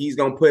if he's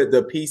going to put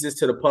the pieces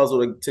to the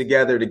puzzle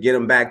together to get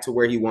him back to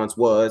where he once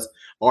was,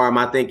 or am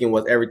I thinking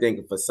was everything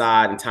a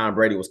facade and Tom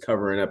Brady was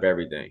covering up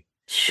everything,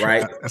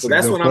 right?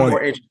 That's what I'm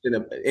more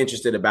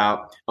interested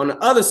about. On the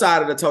other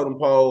side of the totem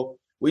pole,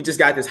 we just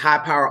got this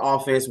high-power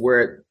offense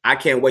where I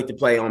can't wait to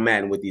play on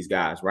Madden with these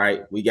guys,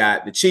 right? We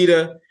got the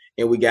Cheetah,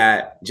 and we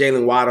got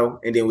Jalen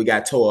Waddle, and then we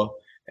got Tua.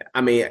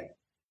 I mean,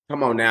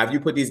 come on now. If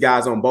you put these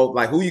guys on both,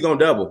 like, who you going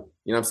to double?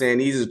 You know what I'm saying?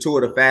 These are two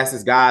of the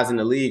fastest guys in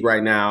the league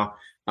right now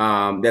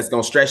that's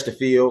going to stretch the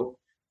field.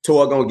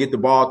 Tua going to get the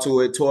ball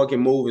to it. Tua can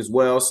move as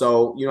well.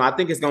 So, you know, I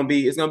think it's going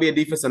to be a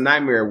defensive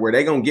nightmare where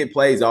they're going to get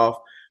plays off,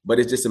 but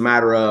it's just a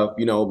matter of,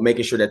 you know,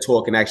 making sure that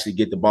Tua can actually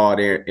get the ball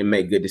there and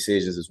make good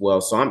decisions as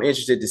well. So I'm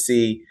interested to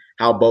see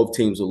how both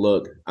teams will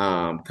look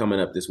coming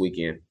up this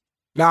weekend.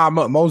 Nah,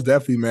 most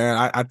definitely,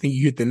 man. I think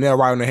you hit the nail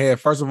right on the head.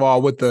 First of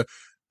all, with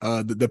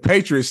the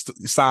Patriots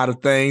side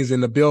of things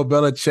and the Bill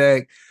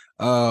Belichick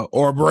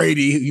or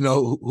Brady, you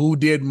know, who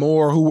did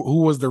more,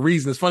 who was the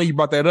reason. It's funny you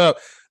brought that up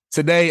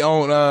today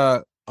on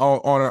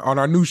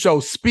our new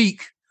show,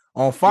 Speak,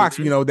 on Fox,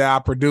 you know, that I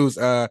produce.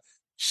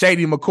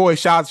 Shady McCoy,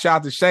 shout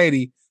out to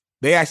Shady.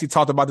 They actually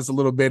talked about this a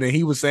little bit, and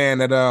he was saying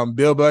that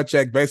Bill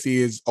Belichick basically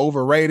is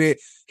overrated.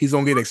 He's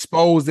going to get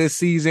exposed this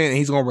season, and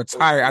he's going to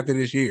retire after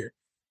this year.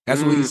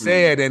 That's what he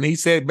said, and he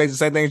said basically the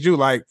same thing as you.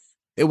 Like,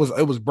 it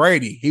was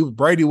Brady.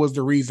 Brady was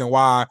the reason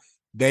why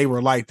they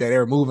were like that. They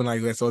were moving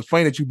like that. So it's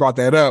funny that you brought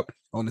that up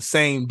on the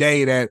same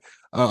day that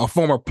a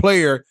former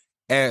player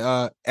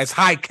as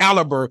high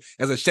caliber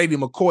as a Shady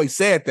McCoy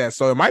said that.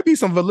 So it might be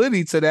some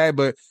validity to that,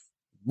 but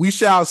we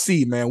shall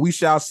see, man. We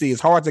shall see.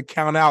 It's hard to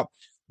count out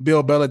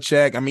Bill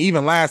Belichick. I mean,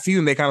 even last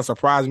season, they kind of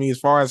surprised me as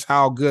far as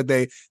how good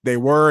they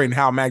were and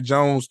how Mac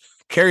Jones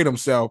carried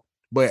himself.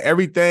 But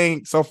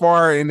everything so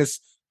far in this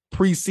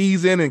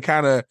preseason and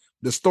kind of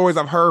the stories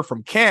I've heard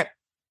from camp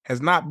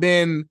has not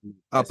been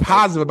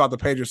positive about the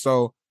Patriots.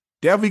 So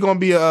definitely going to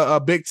be a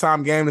big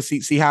time game to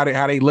see how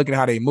they look and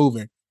how they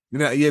moving. You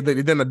know,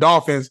 then the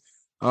Dolphins.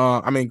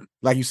 I mean,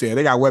 like you said,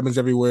 they got weapons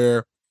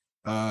everywhere.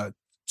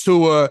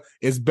 Tua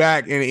is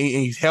back and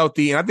he's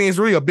healthy, and I think it's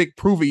really a big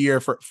prove-it year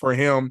for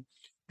him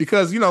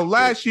because, you know,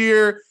 last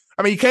year,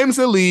 I mean, he came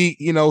into the league.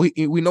 You know,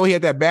 we know he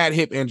had that bad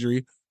hip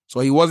injury, so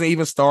he wasn't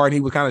even starting.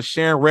 He was kind of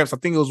sharing reps. I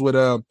think it was with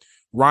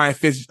Ryan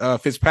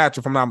Fitzpatrick,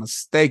 if I'm not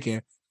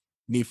mistaken.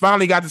 And he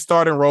finally got the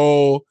starting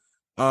role.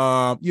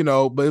 You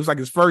know, but it was like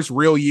his first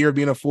real year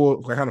being a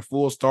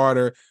full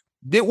starter.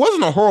 It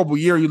wasn't a horrible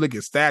year. You look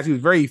at stats; he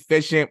was very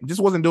efficient.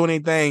 Just wasn't doing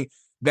anything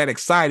that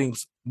exciting.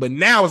 But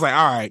now it's like,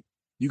 all right,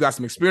 you got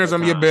some experience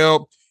under your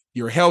belt.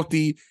 You're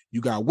healthy.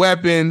 You got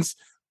weapons.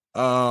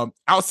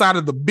 Outside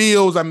of the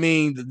Bills, I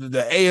mean,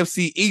 the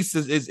AFC East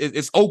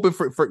is open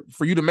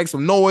for you to make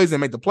some noise and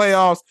make the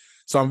playoffs.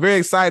 So I'm very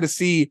excited to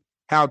see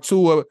how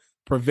Tua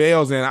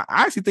prevails, and I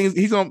actually think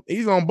he's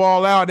gonna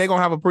ball out. They're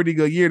gonna have a pretty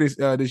good year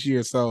this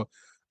year. So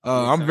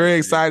I'm very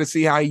excited to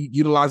see how he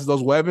utilizes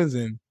those weapons.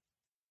 And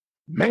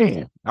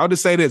man, I'll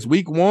just say this: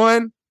 Week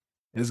 1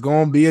 is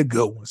gonna be a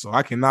good one. So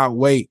I cannot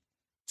wait.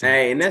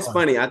 Hey, and that's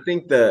funny. I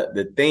think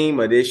the theme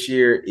of this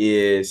year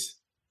is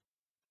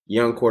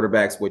young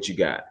quarterbacks. What you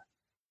got?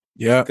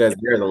 Yeah, because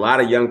there's a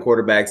lot of young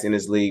quarterbacks in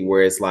this league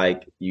where it's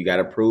like you got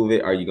to prove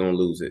it or you're gonna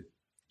lose it.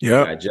 Yeah,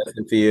 you got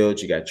Justin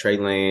Fields, you got Trey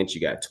Lance,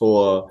 you got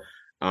Tua.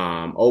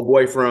 Old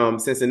boy from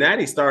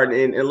Cincinnati starting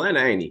in Atlanta,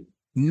 ain't he?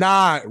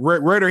 Nah,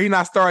 Ritter, he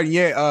not starting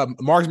yet.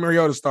 Marcus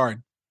Mariota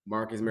starting.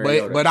 Marcus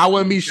Mariota. But I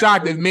wouldn't be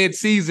shocked if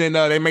mid-season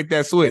they make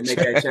that switch. They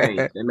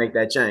make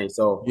that change.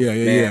 So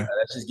yeah.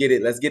 Let's just get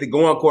it. Let's get it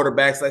going,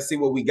 quarterbacks. Let's see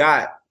what we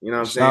got. You know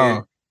what I'm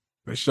saying?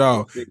 For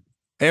sure.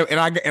 And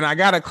I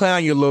gotta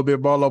clown you a little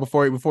bit, Bolo,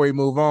 before you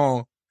move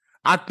on.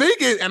 I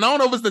think it, and I don't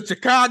know if it's the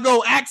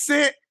Chicago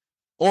accent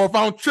or if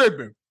I'm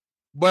tripping,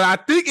 but I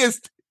think it's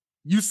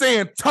you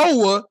saying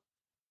Toa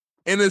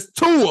and it's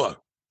Tua.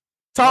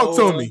 Talk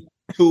to me.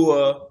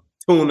 Tua,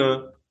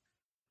 Tuna.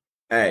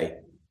 Hey,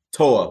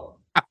 Toa.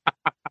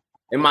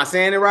 Am I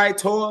saying it right?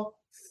 Toa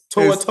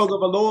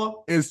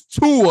Tagovailoa? It's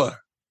Tua.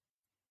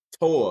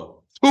 Tua.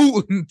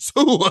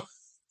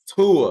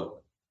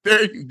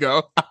 There you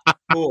go.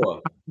 Tua.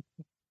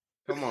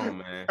 Come on,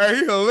 man. Hey,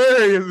 he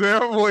hilarious, man.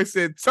 My boy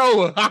said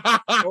Toa.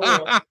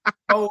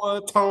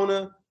 Toa,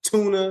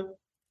 Tuna,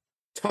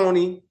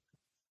 Tony.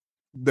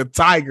 The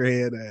tiger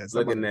head ass.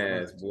 Looking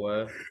ass,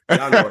 boy.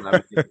 Y'all know what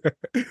I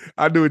mean.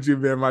 I do what you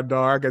mean, my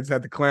dog. I just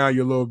had to clown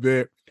you a little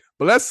bit.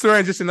 But let's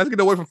transition. Let's get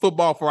away from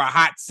football for a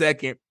hot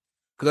second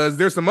because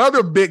there's some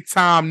other big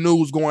time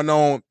news going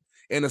on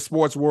in the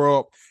sports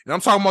world. And I'm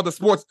talking about the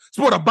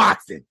sport of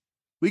boxing.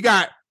 We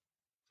got,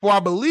 for I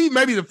believe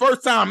maybe the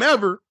first time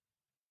ever,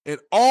 an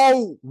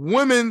all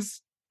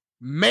women's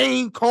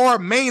main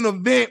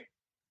event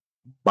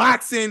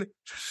boxing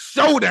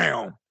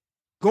showdown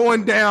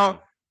going down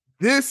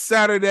this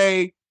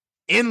Saturday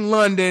in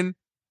London.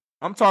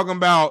 I'm talking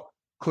about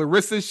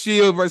Clarissa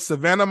Shields versus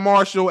Savannah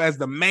Marshall as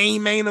the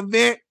main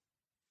event.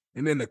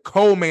 And then the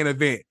co-main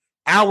event,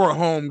 our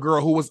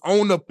homegirl who was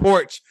on the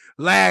porch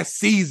last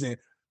season,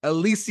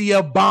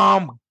 Alicia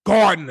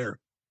Baumgardner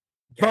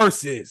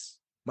versus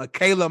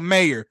Michaela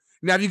Mayer.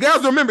 Now, if you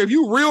guys remember, if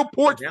you real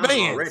Porch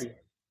fans,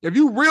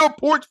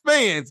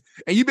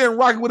 and you've been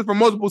rocking with it for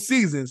multiple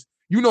seasons,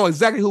 you know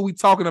exactly who we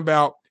talking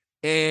about.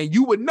 And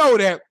you would know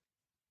that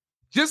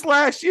just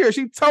last year,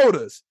 she told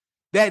us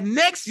that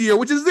next year,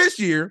 which is this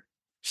year,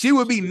 she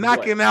would be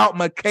knocking out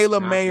Michaela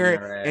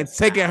Mayer and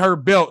taking her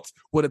belt.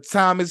 Well, the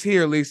time is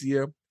here,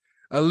 Alicia.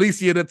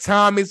 The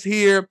time is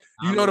here.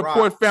 You know the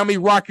Porch family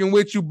rocking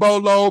with you,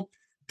 Bolo,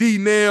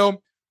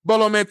 D-Nail.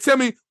 Bolo, man, tell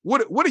me,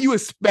 what are you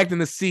expecting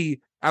to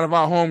see out of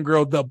our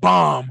homegirl, the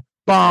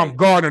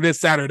Baumgardner, this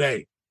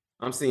Saturday?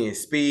 I'm seeing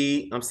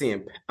speed. I'm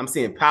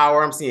seeing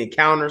power. I'm seeing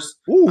counters.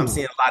 Ooh. I'm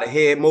seeing a lot of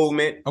head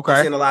movement. Okay.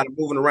 I'm seeing a lot of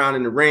moving around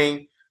in the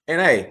ring. And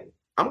hey,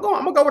 I'm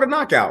gonna go with a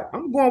knockout.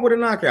 I'm going with a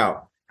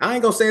knockout. I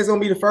ain't gonna say it's gonna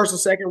be the first or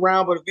second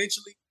round, but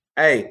eventually,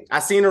 hey, I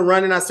seen her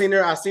running. I seen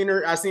her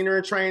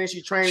in training.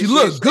 She trained. She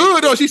looks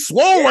good though. She's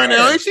swole right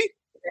now, ain't she?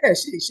 Yeah,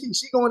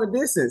 she going the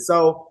distance.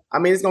 So I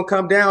mean, it's gonna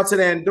come down to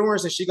the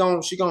endurance, and she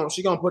gonna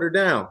put her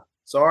down.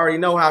 So I already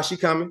know how she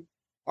coming.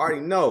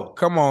 Already know.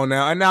 Come on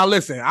now. And now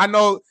listen, I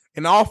know,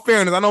 in all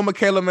fairness, I know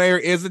Michaela Mayer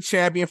is a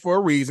champion for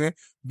a reason.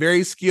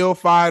 Very skilled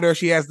fighter.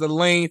 She has the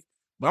length.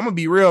 But I'm gonna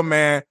be real,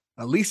 man.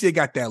 Alicia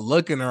got that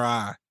look in her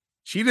eye.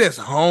 She just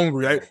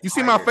hungry. You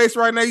see my face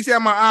right now? You see how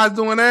my eyes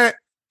doing that?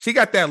 She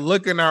got that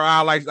look in her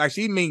eye like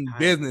she mean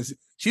business.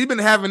 She's been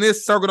having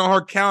this circled on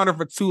her calendar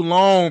for too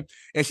long,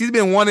 and she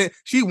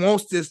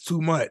wants this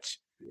too much.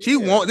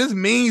 This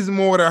means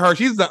more to her.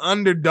 She's the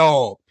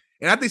underdog.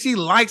 And I think she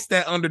likes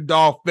that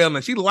underdog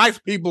feeling. She likes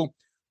people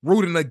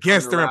rooting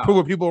against her and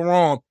proving people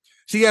wrong.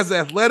 She has the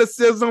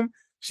athleticism.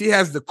 She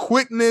has the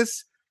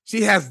quickness.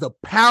 She has the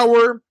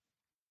power.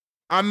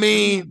 I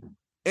mean,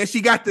 and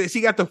she got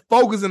the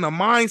focus and the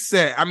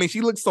mindset. I mean,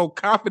 she looks so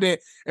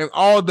confident in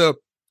all the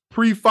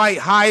pre-fight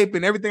hype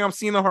and everything I'm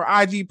seeing on her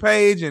IG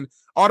page and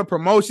all the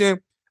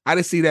promotion. I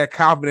just see that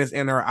confidence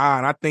in her eye.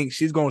 And I think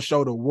she's going to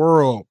show the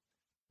world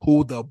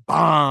who the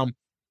bomb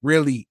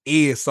really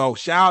is. So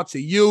shout out to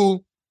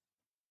you.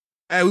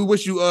 Hey, we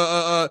wish you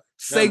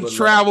safe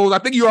travels. I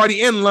think you're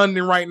already in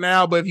London right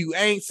now, but if you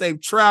ain't, safe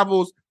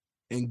travels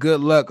and good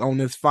luck on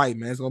this fight,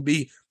 man. It's gonna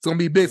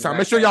be big time.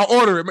 Make sure y'all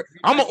order it.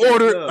 I'm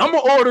gonna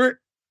order it.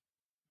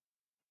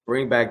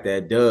 Bring back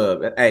that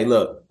dub. Hey,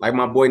 look, like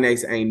my boy Nate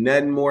said, ain't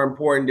nothing more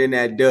important than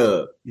that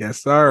dub.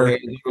 Yes, sir. Go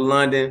to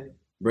London,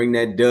 bring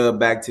that dub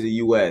back to the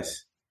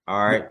US.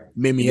 All right.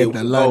 Meet me at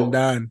the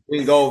London. We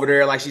can go over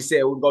there, like she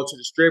said. We can go to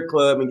the strip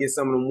club and get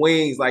some of them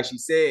wings, like she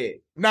said.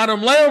 Now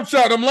them lamb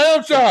chops.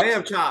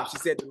 Lamb chops. She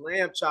said the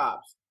lamb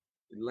chops.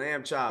 The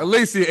lamb chops.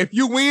 Alicia, if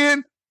you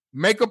win,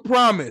 make a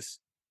promise.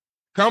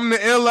 Come to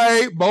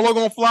LA. Bolo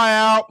gonna fly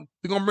out.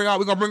 We're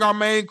gonna bring our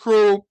main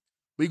crew.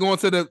 We going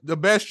to the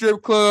best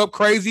strip club,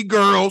 Crazy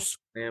Girls.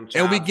 Lamb chops,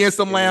 and we get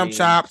some lamb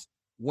chops,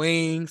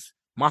 wings,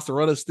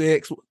 mozzarella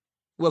sticks.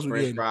 What else we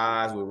French getting?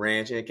 fries with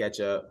ranch and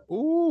ketchup.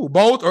 Ooh,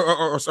 both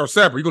or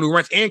separate? You gonna do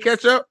ranch and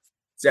ketchup?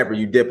 Separate.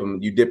 You dip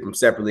them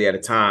separately at a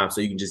time,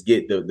 so you can just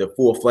get the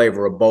full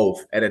flavor of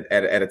both at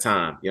a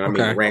time. You know what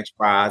I mean? The ranch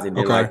fries and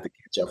then like the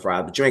ketchup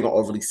fries, but you ain't gonna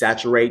overly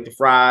saturate the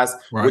fries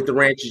with the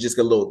ranch. You just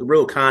get the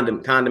real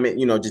condiment.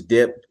 You know, just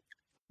dip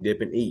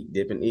and eat.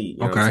 You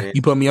know what I'm saying?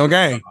 You put me on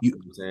game. You know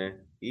what I'm saying?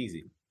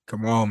 Easy.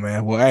 Come on,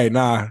 man. Well, hey,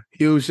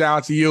 huge shout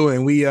out to you,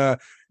 and we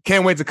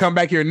can't wait to come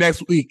back here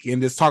next week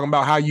and just talking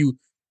about how you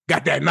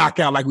got that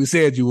knockout like we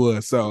said you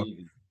would. So.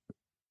 Easy.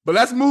 But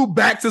let's move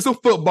back to some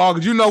football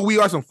because we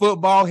are some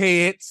football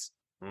heads,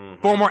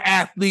 former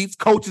athletes,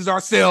 coaches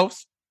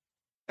ourselves.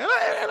 And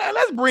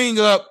let's bring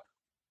up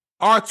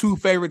our two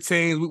favorite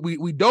teams.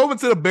 We dove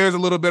into the Bears a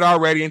little bit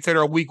already into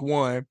their week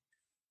 1.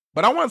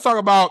 But I want to talk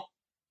about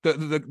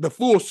the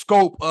full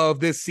scope of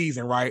this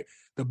season, right?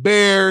 The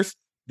Bears,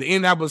 the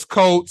Indianapolis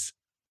Colts.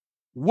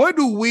 What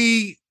do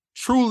we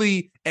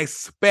truly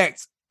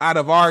expect out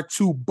of our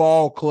two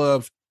ball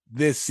clubs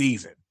this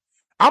season?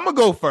 I'm going to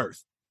go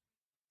first.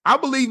 I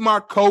believe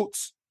my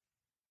Colts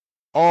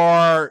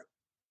are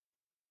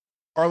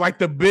like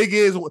the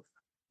biggest,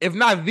 if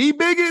not the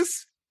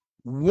biggest,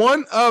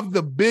 one of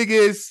the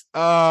biggest,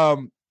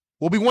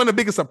 will be one of the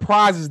biggest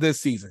surprises this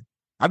season.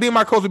 I think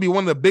my Colts will be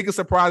one of the biggest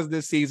surprises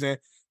this season.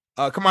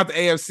 Come out the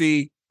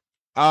AFC.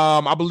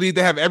 I believe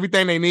they have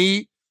everything they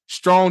need.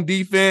 Strong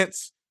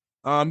defense.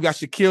 You got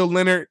Shaquille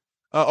Leonard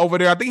over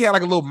there. I think he had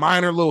like a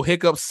little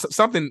hiccup.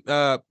 Something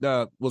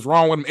was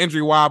wrong with him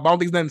injury-wise, but I don't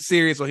think it's nothing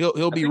serious, so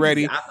he'll be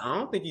ready. I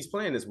don't think he's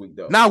playing this week,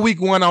 though. Not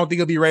week 1. I don't think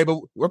he'll be ready, but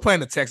we're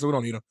playing the Texans. So we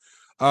don't need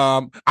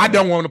him. I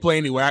don't want him to play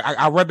anyway.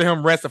 I'd rather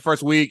him rest the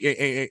first week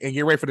and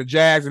get ready for the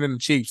Jags and then the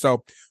Chiefs.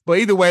 So, but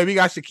either way, we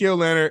got Shaquille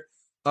Leonard.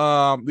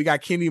 We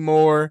got Kenny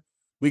Moore.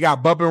 We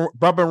got Bump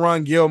and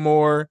Run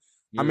Gilmore.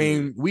 I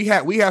mean, we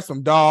have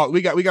some dogs.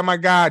 We got my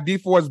guy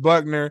DeForest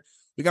Buckner.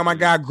 We got my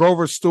guy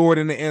Grover Stewart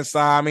in the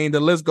inside. I mean, the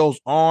list goes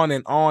on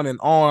and on and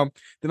on.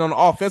 Then on the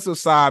offensive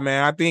side,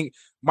 man, I think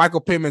Michael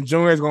Pittman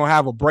Jr. is going to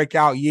have a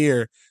breakout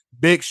year.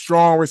 Big,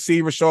 strong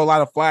receiver, show a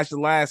lot of flashes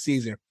last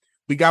season.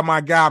 We got my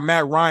guy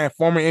Matt Ryan,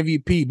 former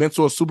MVP, been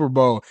to a Super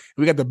Bowl.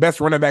 We got the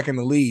best running back in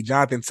the league,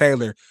 Jonathan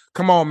Taylor.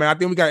 Come on, man. I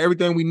think we got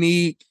everything we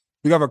need.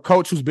 We have a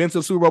coach who's been to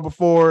the Super Bowl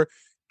before,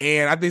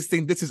 and I just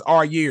think this is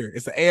our year.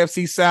 It's the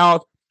AFC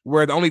South,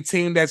 where the only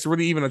team that's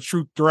really even a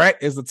true threat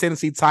is the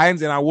Tennessee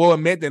Titans. And I will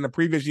admit that in the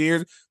previous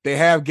years, they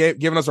have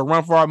given us a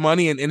run for our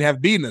money and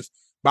have beaten us.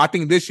 But I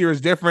think this year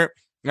is different.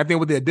 And I think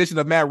with the addition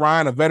of Matt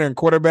Ryan, a veteran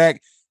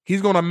quarterback, he's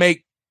going to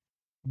make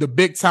the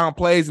big-time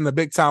plays and the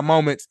big-time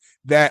moments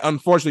that,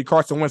 unfortunately,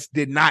 Carson Wentz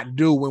did not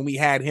do when we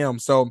had him.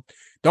 So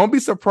don't be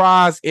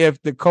surprised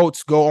if the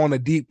Colts go on a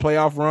deep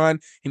playoff run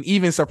and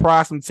even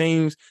surprise some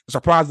teams,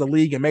 surprise the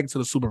league, and make it to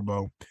the Super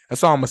Bowl.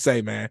 That's all I'm going to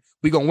say, man.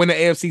 We're going to win the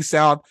AFC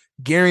South,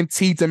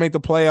 guaranteed to make the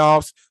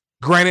playoffs.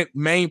 Granted,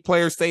 main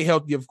players stay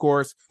healthy, of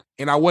course,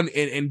 and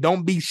and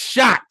don't be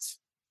shocked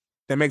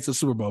that makes the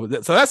Super Bowl.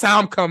 So that's how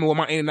I'm coming with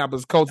my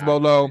Indianapolis Colts,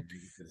 Bolo.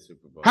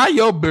 How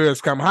your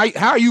Bears come?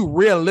 How are you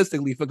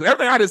realistically feel?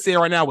 Everything I just said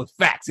right now was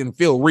facts and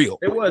feel real.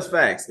 It was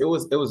facts. It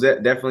was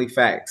definitely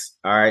facts.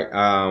 All right.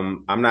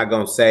 I'm not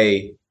gonna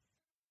say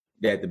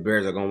that the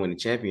Bears are gonna win the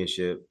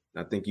championship.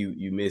 I think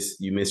you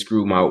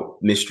misstrewed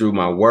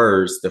my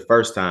words the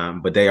first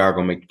time, but they are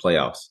gonna make the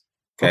playoffs.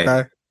 Okay.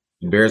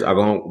 The Bears are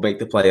gonna make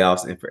the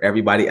playoffs, and for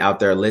everybody out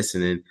there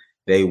listening,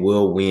 they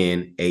will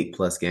win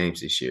 8+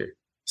 games this year.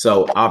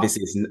 So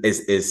obviously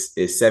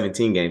it's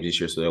 17 games this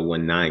year, so they'll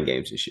win 9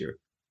 games this year.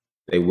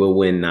 They will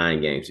win 9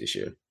 games this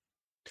year.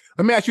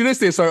 Let me ask you this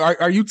then. So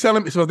are you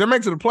telling me, so if they're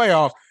making to the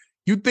playoffs,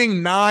 you think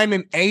 9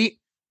 and 8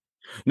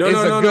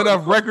 is a good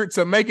enough record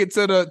to make it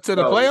to the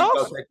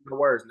playoffs? Take my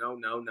words.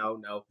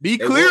 No. Be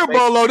clear,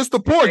 Bolo. This is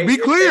the Porch. Be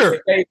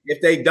clear.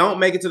 If they don't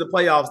make it to the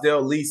playoffs, they'll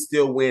at least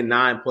still win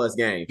 9+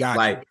 games. Gotcha.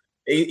 Like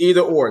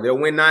either or. They'll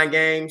win 9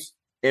 games.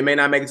 It may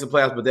not make it to the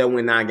playoffs, but they'll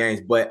win 9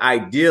 games. But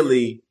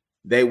ideally,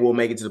 they will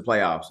make it to the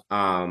playoffs.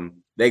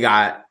 They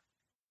got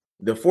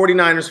the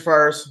 49ers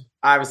first.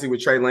 Obviously, with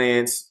Trey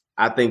Lance,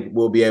 I think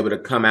we'll be able to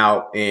come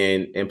out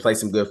and play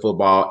some good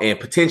football and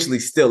potentially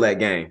steal that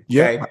game. Okay?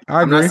 Yeah, I agree.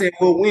 I'm not saying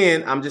we'll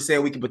win. I'm just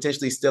saying we can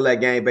potentially steal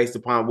that game based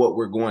upon what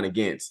we're going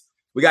against.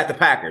 We got the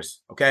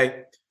Packers,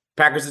 okay?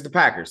 Packers is the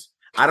Packers.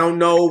 I don't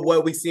know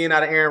what we're seeing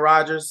out of Aaron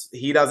Rodgers.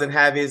 He doesn't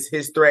have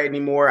his threat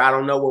anymore. I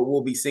don't know what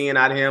we'll be seeing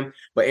out of him.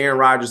 But Aaron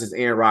Rodgers is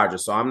Aaron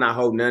Rodgers, so I'm not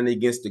holding nothing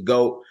against the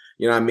GOAT.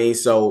 You know what I mean?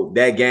 So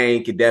that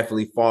game could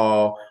definitely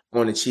fall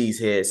on the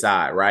cheesehead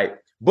side, right?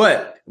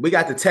 But we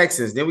got the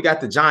Texans, then we got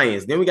the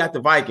Giants, then we got the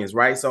Vikings,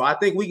 right? So I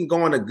think we can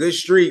go on a good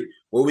streak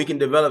where we can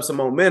develop some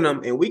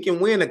momentum and we can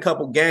win a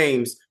couple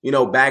games,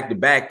 back to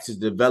back to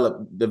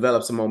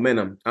develop some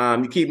momentum.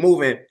 You keep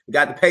moving. We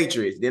got the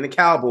Patriots, then the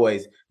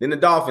Cowboys, then the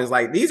Dolphins.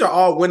 Like, these are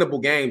all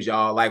winnable games,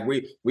 y'all. Like,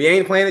 we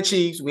ain't playing the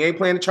Chiefs, we ain't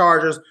playing the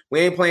Chargers,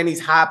 we ain't playing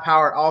these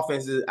high-powered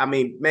offenses. I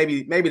mean,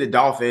 maybe the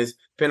Dolphins,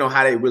 depending on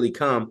how they really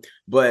come.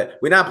 But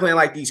we're not playing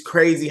like these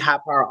crazy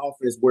high-powered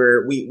offense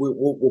where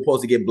we're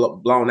supposed to get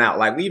blown out.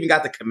 Like, we even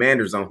got the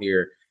Commanders on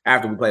here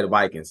after we play the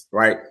Vikings,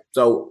 right?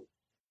 So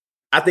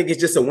I think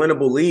it's just a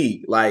winnable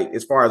league, like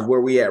as far as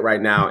where we at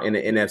right now in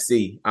the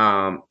NFC.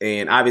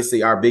 And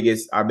obviously our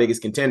biggest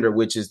contender,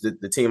 which is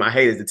the team I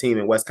hate, is the team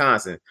in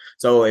Wisconsin.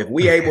 So if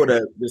we able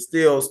to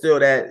steal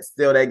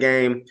that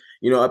game,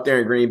 up there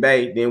in Green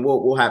Bay, then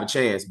we'll have a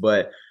chance.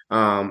 But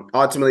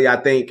ultimately, I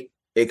think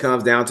it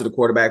comes down to the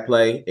quarterback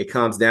play. It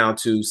comes down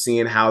to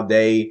seeing how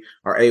they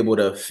are able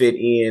to fit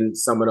in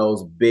some of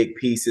those big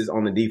pieces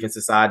on the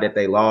defensive side that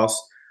they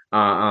lost.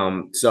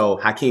 So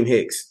Hakeem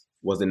Hicks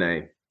was the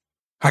name.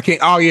 Hakeem.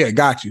 Oh yeah,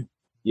 got you.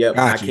 Yep,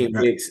 Hakeem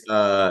Hicks.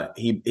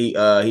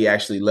 He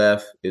actually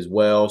left as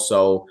well.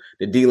 So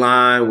the D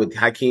line with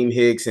Hakeem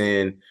Hicks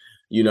and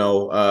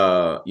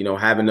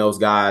having those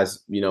guys,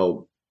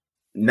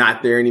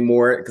 not there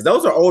anymore, because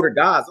those are older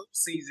guys, those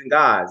seasoned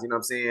guys. You know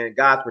what I'm saying?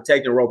 Guys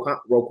protecting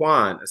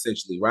Roquan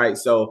essentially, right?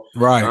 So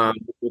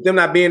with them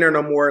not being there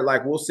no more,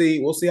 like we'll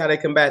see how they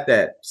combat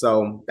that.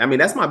 So I mean,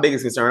 that's my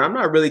biggest concern. I'm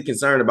not really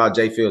concerned about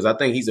Jay Fields. I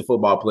think he's a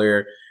football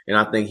player, and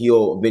I think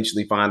he'll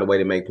eventually find a way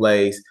to make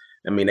plays.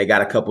 I mean, they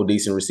got a couple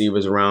decent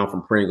receivers around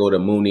from Pringle to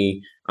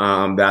Mooney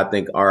that I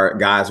think are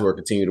guys who are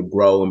continue to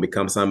grow and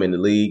become something in the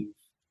league.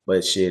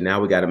 But shit,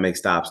 now we got to make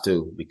stops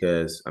too,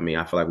 because I mean,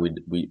 I feel like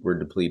we're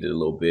depleted a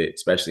little bit,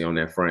 especially on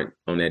that front,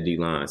 on that D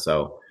line.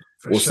 So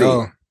we'll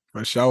see.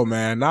 For sure,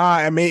 man. Nah,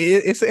 I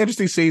mean, it's an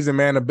interesting season,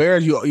 man. The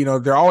Bears,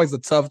 they're always a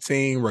tough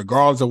team,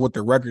 regardless of what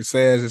the record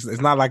says.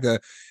 It's not like a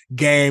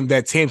game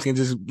that teams can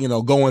just,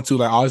 go into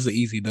like, oh, it's an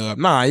easy dub.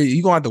 Nah,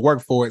 you're going to have to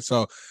work for it.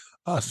 So,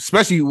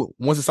 especially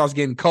once it starts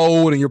getting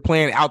cold and you're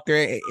playing out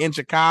there in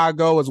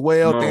Chicago as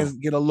well, things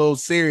get a little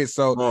serious.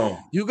 So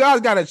you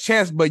guys got a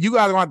chance, but you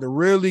guys are going to have to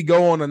really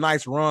go on a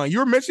nice run.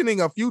 You're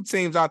mentioning a few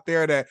teams out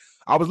there that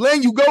I was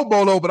letting you go,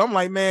 Bolo, but I'm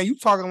like, man, you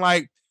talking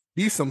like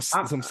these some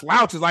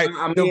slouches. Like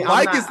the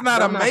Vikings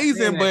not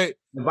amazing, but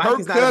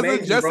Kirk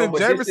Cousins, Justin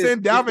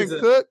Jefferson, Dalvin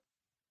Cook.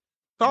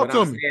 Talk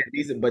to me.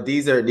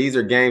 These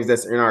are games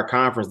that's in our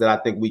conference that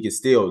I think we can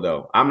steal,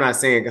 though. I'm not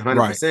saying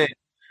 100%,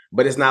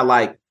 but it's not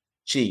like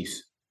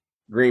Chiefs,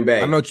 Green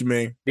Bay. I know what you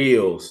mean.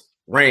 Bills,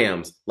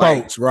 Rams,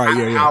 Porch, right?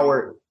 Yeah.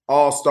 Our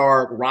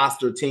all-star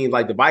roster teams.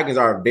 Like the Vikings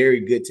are a very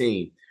good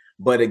team,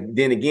 but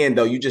then again,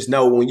 though, you just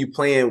know when you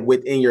playing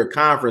within your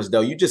conference,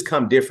 though, you just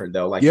come different,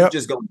 though. Like you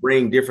just gonna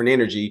bring different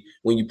energy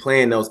when you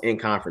playing those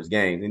in-conference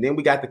games. And then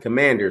we got the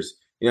Commanders.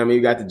 You know what I mean?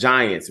 We got the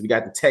Giants. We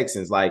got the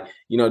Texans. Like,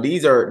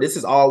 this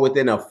is all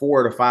within a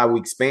 4 to 5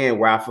 week span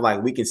where I feel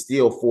like we can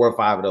steal 4 or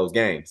 5 of those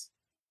games.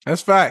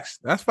 That's facts.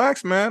 That's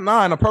facts, man.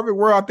 Nah, in a perfect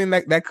world, I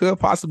think that could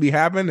possibly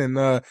happen. And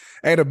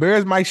the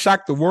Bears might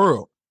shock the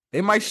world.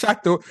 They might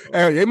shock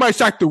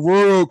the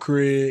world,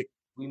 Craig.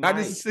 I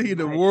just see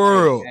the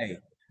world. Hey,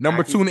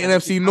 number 2 in the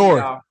NFC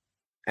North.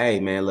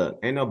 Hey, man, look,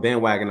 ain't no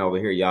bandwagon over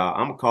here, y'all.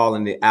 I'm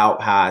calling it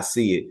out how I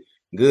see it.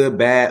 Good,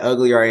 bad,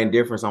 ugly, or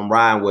indifference, I'm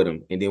riding with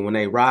them. And then when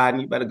they ride,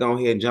 you better go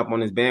ahead and jump on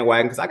this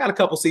bandwagon, because I got a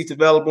couple seats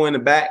available in the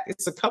back.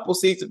 It's a couple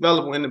seats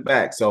available in the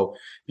back. So if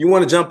you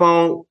want to jump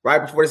on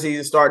right before the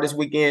season start this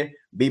weekend,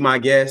 be my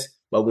guest.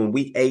 But when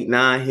week 8,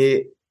 9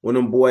 hit, when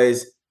them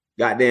boys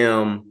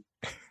goddamn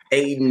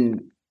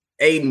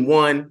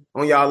 8-1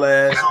 on y'all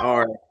ass,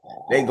 or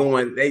they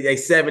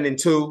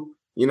 7-2,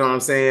 you know what I'm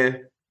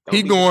saying?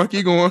 Keep going.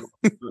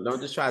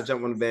 Don't just try to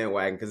jump on the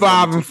bandwagon.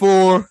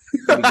 5-4.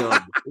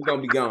 We're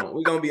gonna be gone.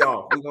 We're gonna be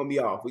off. We're gonna be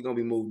off. We're gonna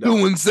be moved on.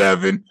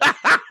 2-7.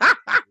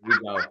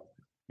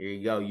 Here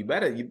you go. You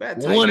better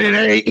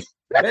 1-8. You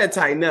better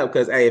tighten up,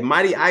 because if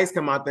Mighty Ice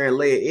come out there and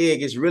lay an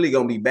egg, it's really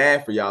gonna be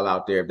bad for y'all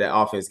out there if that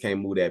offense can't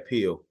move that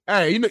pill.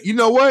 Hey, you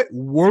know what?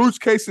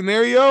 Worst case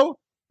scenario,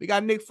 we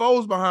got Nick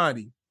Foles behind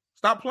him.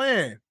 Stop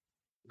playing.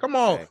 Come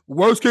on. Okay.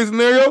 Worst case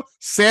scenario,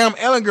 Sam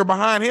Ehlinger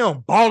behind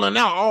him, balling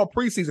out all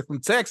preseason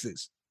from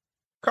Texas.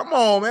 Come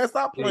on, man.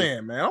 Stop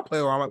playing, man. Don't play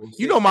around.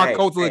 You know my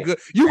coach look good.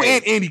 You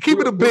and Andy, keep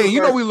it a bean.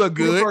 You know we look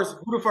good.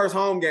 Who the first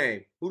home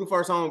game? Who the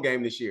first home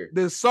game this year?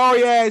 The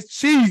sorry-ass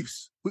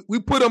Chiefs. We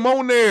put them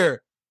on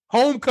there.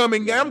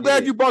 Homecoming game. I'm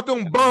glad you brought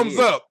them bums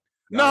up.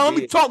 No, let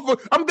me talk for.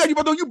 I'm glad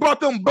you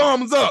brought them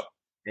bums up.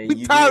 And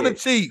we tired of the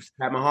Chiefs.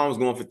 Pat Mahomes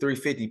going for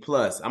 350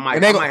 plus. I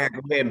might have to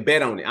go ahead and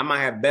bet on it. I might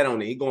have bet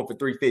on it. He going for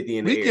 350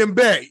 in the air. We can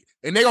bet.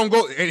 And they gonna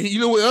go. And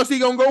you know what else he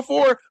gonna go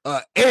for?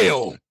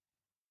 L.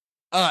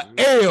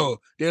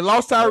 L. They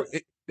lost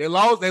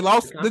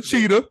the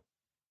cheetah.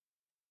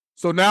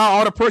 So now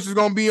all the pressure's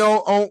gonna be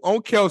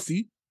on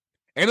Kelsey.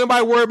 Ain't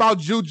nobody worried about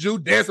Juju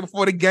dancing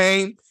before the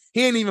game.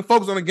 He ain't even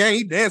focused on the game.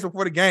 He danced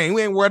before the game.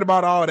 We ain't worried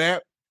about all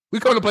that. We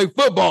come to play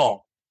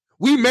football.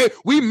 We made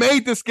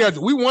the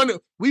schedule. We wanted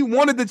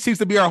the Chiefs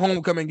to be our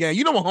homecoming game.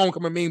 You know what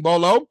homecoming mean,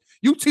 Bolo?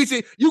 You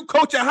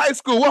coach at high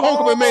school. What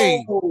homecoming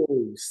mean?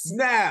 Oh,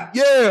 snap.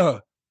 Yeah.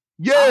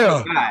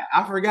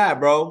 I forgot,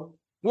 bro.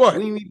 What?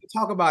 We didn't even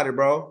talk about it,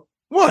 bro.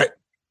 What?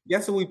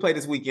 Guess who we play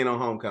this weekend on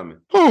homecoming?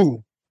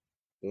 Who?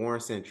 Warren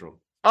Central.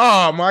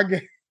 Oh, my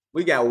God.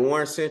 We got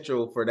Warren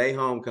Central for their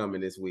homecoming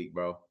this week,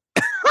 bro.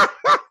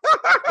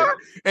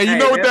 And you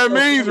know what that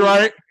means,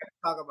 right?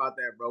 talk about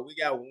that, bro. We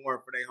got Warren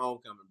for their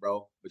homecoming,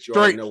 bro. But you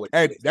Straight. already know what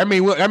Hey, that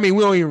mean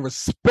we don't even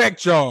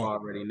respect y'all. You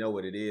already know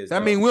what it is.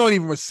 That mean we don't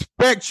even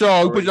respect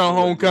y'all. We put y'all on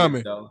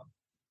homecoming.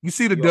 You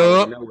see the you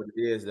dub. You know what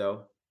it is,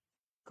 though.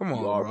 Come on,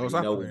 you bro.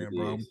 Stop playing,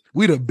 bro. Is.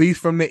 We the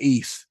beast from the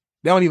east.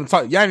 They don't even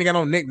talk. Y'all ain't got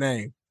no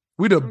nickname.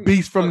 We the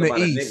beast from the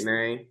east.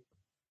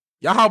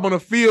 Y'all hop on the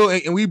field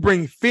and we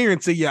bring fear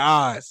into your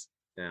eyes.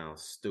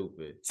 Sounds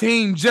stupid.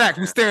 Team Jack,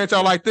 we staring at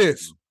y'all like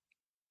this.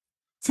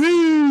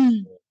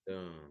 Team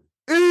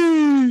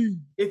E.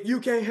 If you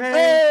can't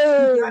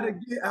hang, you gotta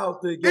get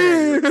out the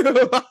game.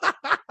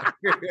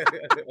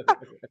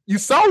 You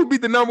saw we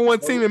beat the number one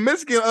team in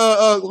Michigan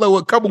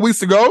a couple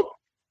weeks ago.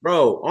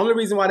 Bro, only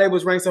reason why they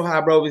was ranked so high,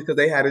 bro, is because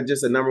they had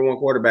just a number one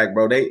quarterback,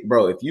 bro.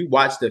 If you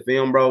watch the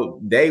film, bro,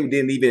 they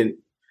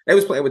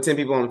was playing with 10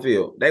 people on the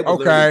field. They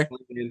was okay.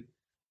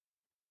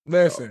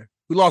 Listen,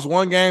 we lost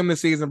one game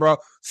this season, bro.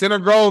 Center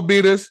Grove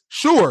beat us,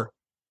 sure,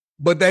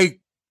 but they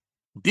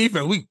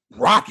defense, we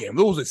rocking. It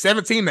was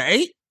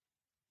 17-8.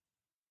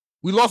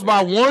 We lost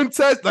by one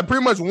touch, like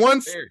pretty much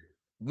one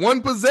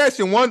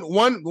possession,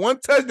 one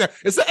touchdown.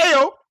 It's an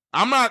L.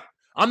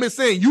 I'm just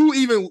saying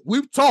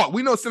we've talked.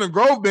 We know Center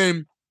Grove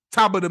been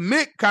top of the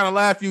mid kind of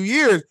last few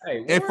years.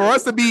 Hey, and for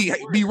us to be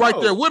right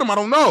there with them, I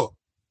don't know.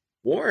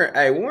 Warren,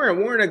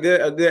 a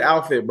good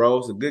outfit, bro.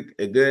 It's a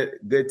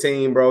good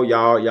team, bro.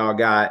 Y'all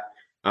got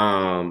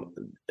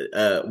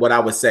what I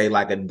would say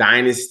like a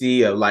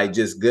dynasty of like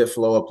just good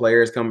flow of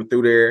players coming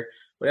through there.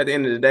 But at the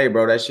end of the day,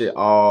 bro, that shit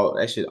all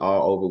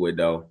over with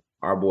though.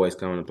 Our boys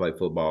coming to play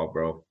football,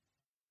 bro.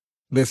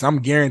 Listen, I'm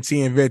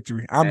guaranteeing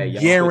victory. I'm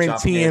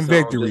guaranteeing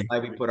victory. Just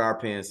like we put our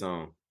pants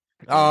on.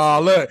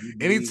 Look,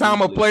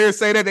 anytime a player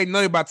say that, they know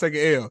they about to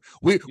take an L.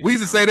 We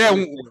used to say that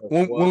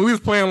when we was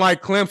playing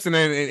like Clemson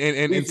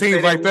and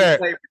teams like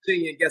that. We played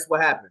Virginia, and guess what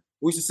happened?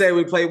 We used to say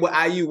we played with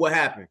IU. What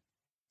happened?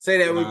 Say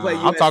that we play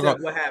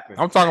USF. What happened?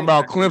 I'm talking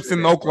about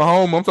Clemson,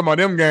 Oklahoma. I'm talking about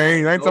them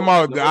games. I ain't talking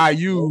about the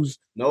IUs.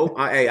 No,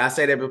 I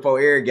say that before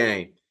every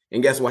game.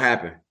 And guess what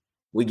happened?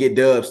 We get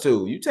dubs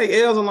too. You take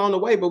L's along the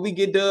way, but we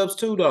get dubs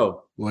too,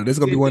 though. Well, this is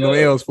gonna be one of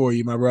them L's for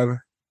you, my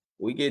brother.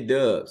 We get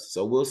dubs,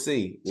 so we'll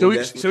see.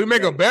 Should we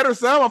make a better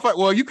sum? I'm like,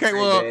 well, you can't.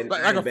 Well,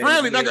 like a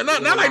friendly, not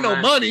like no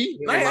money.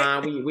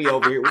 We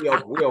over here. We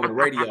over the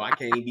radio. I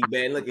can't even be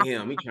bad. Look at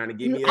him. He trying to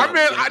get me.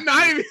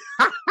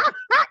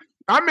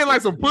 I meant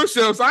like some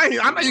push-ups. I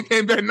know you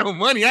can't bet no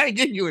money. I ain't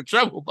getting you in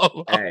trouble,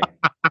 bro.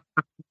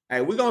 Hey,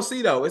 we're gonna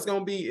see though. It's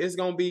gonna be a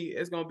game.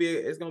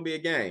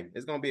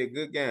 It's gonna be a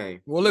good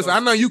game. Well, listen,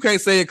 I know you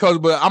can't say it,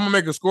 coach, but I'm gonna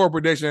make a score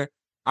prediction.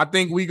 I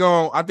think we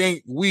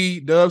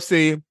Dub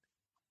C,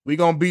 we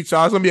gonna beat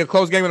y'all. It's gonna be a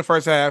close game in the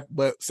first half,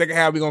 but second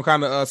half we gonna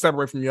kind of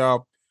separate from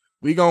y'all.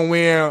 We gonna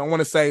win. I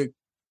want to say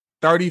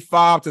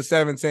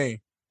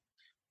 35-17.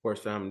 Porch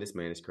family, this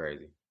man is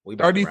crazy.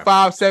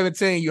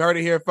 35-17. You heard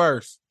it here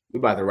first. We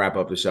about to wrap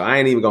up the show. I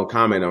ain't even gonna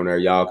comment on there,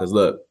 y'all, because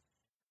look,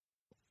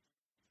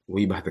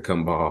 we about to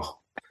come ball.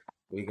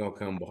 We gonna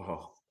come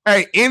ball.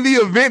 Hey, in the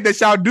event that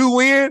y'all do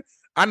win,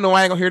 I know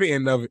I ain't gonna hear the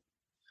end of it.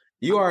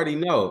 You already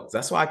know.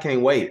 That's why I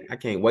can't wait. I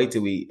can't wait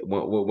till we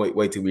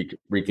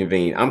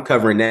reconvene. I'm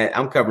covering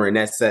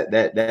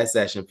that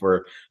session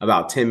for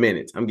about 10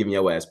 minutes. I'm giving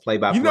your ass play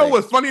by play. You know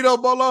what's funny though,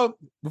 Bolo?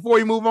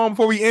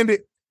 Before we end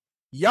it,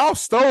 y'all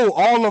stole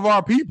all of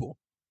our people.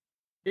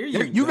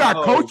 You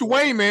got Coach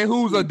Wayman,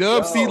 who's a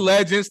Dub C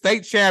legend,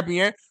 state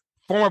champion,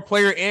 former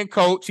player and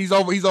coach. He's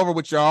over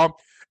with y'all.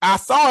 I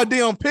saw a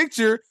damn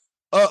picture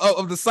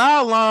of the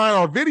sideline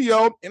or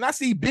video, and I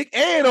see Big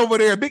Ed over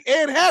there. Big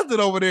Ed has it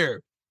over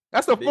there.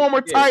 That's a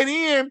former tight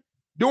end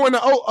during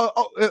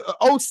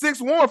the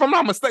 06 Warren, if I'm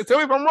not mistaken. Tell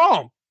me if I'm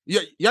wrong.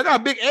 Y'all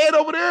got Big Ed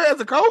over there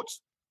as a coach?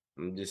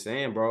 I'm just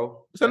saying,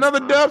 bro. It's another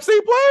Dub C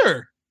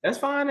player. That's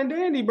fine and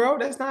dandy, bro.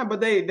 That's not,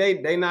 but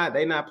they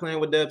not playing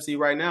with Dub C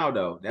right now,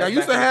 though. I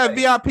used to have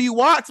VIP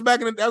Watts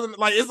back in the day.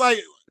 Like, it's like,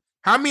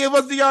 how many of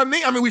us do y'all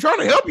need? I mean, we trying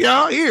to help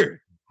y'all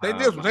here. Say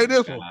this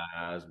one.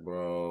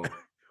 Bro.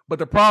 But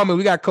the problem is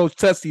we got Coach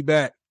Tusty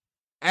back.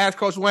 Ask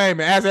Coach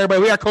Wayman. Ask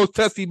everybody. We got Coach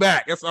Tusty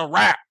back. It's a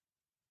wrap.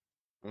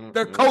 Mm-hmm.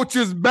 The coach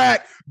is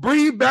back.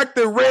 Bring back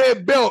the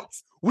red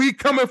belts. We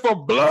coming for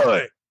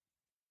blood.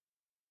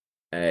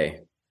 Hey,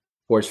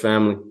 Porch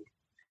family,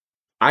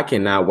 I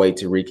cannot wait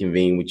to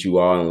reconvene with you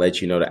all and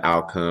let you know the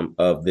outcome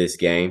of this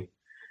game.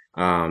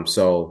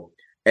 So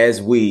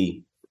as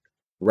we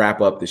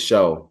wrap up the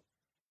show,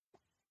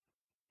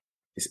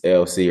 it's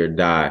LC or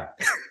die.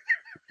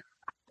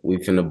 We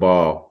finna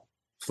ball.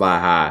 Fly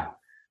high.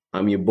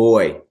 I'm your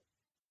boy,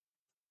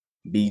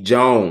 B.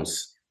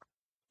 Jones.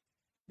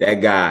 That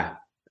guy.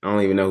 I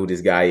don't even know who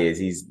this guy is.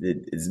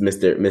 It's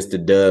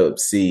Mr. Dub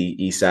C.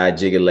 Eastside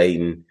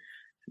Jiggulating,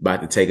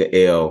 about to take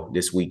a L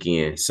this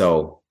weekend.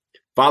 So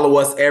follow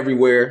us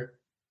everywhere.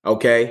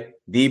 Okay.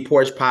 The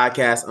Porch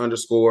Podcast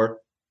 _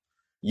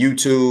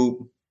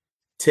 YouTube,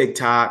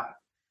 TikTok,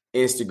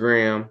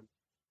 Instagram,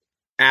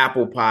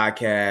 Apple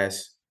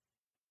Podcasts,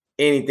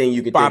 anything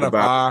you can think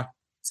about.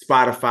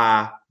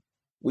 Spotify.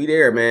 We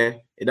there,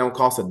 man. It don't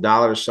cost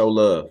 $1 to show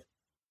love.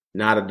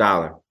 Not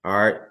 $1. All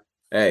right.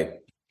 Hey,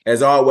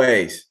 as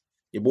always,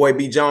 Your boy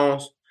B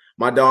Jones,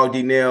 my dog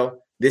D Nail.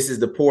 This is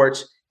the Porch.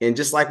 And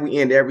just like we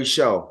end every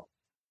show,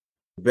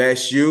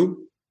 best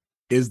you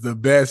is the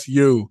best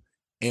you.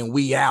 And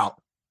we out.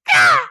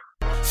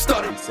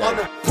 Started on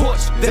the porch,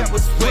 that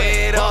was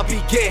where it all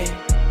began.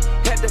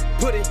 Had to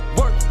put in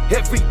work,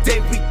 every day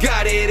we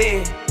got it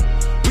in.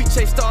 We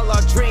chased all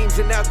our dreams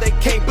and now they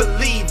can't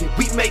believe it.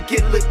 We make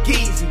it look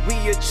easy,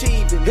 we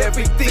achieving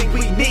everything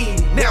we need.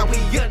 Now we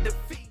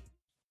undefeated.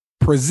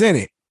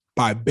 Presented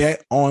by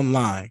Bet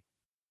Online.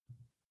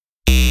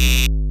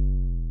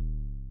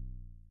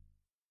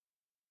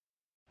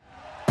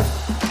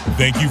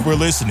 Thank you for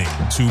listening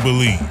to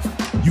Believe.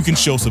 You can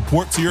show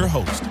support to your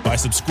host by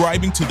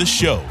subscribing to the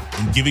show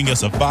and giving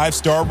us a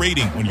 5-star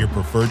rating on your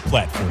preferred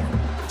platform.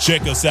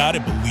 Check us out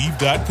at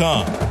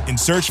Believe.com and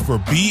search for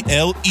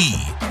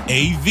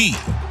BLEAV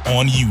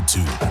on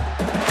YouTube.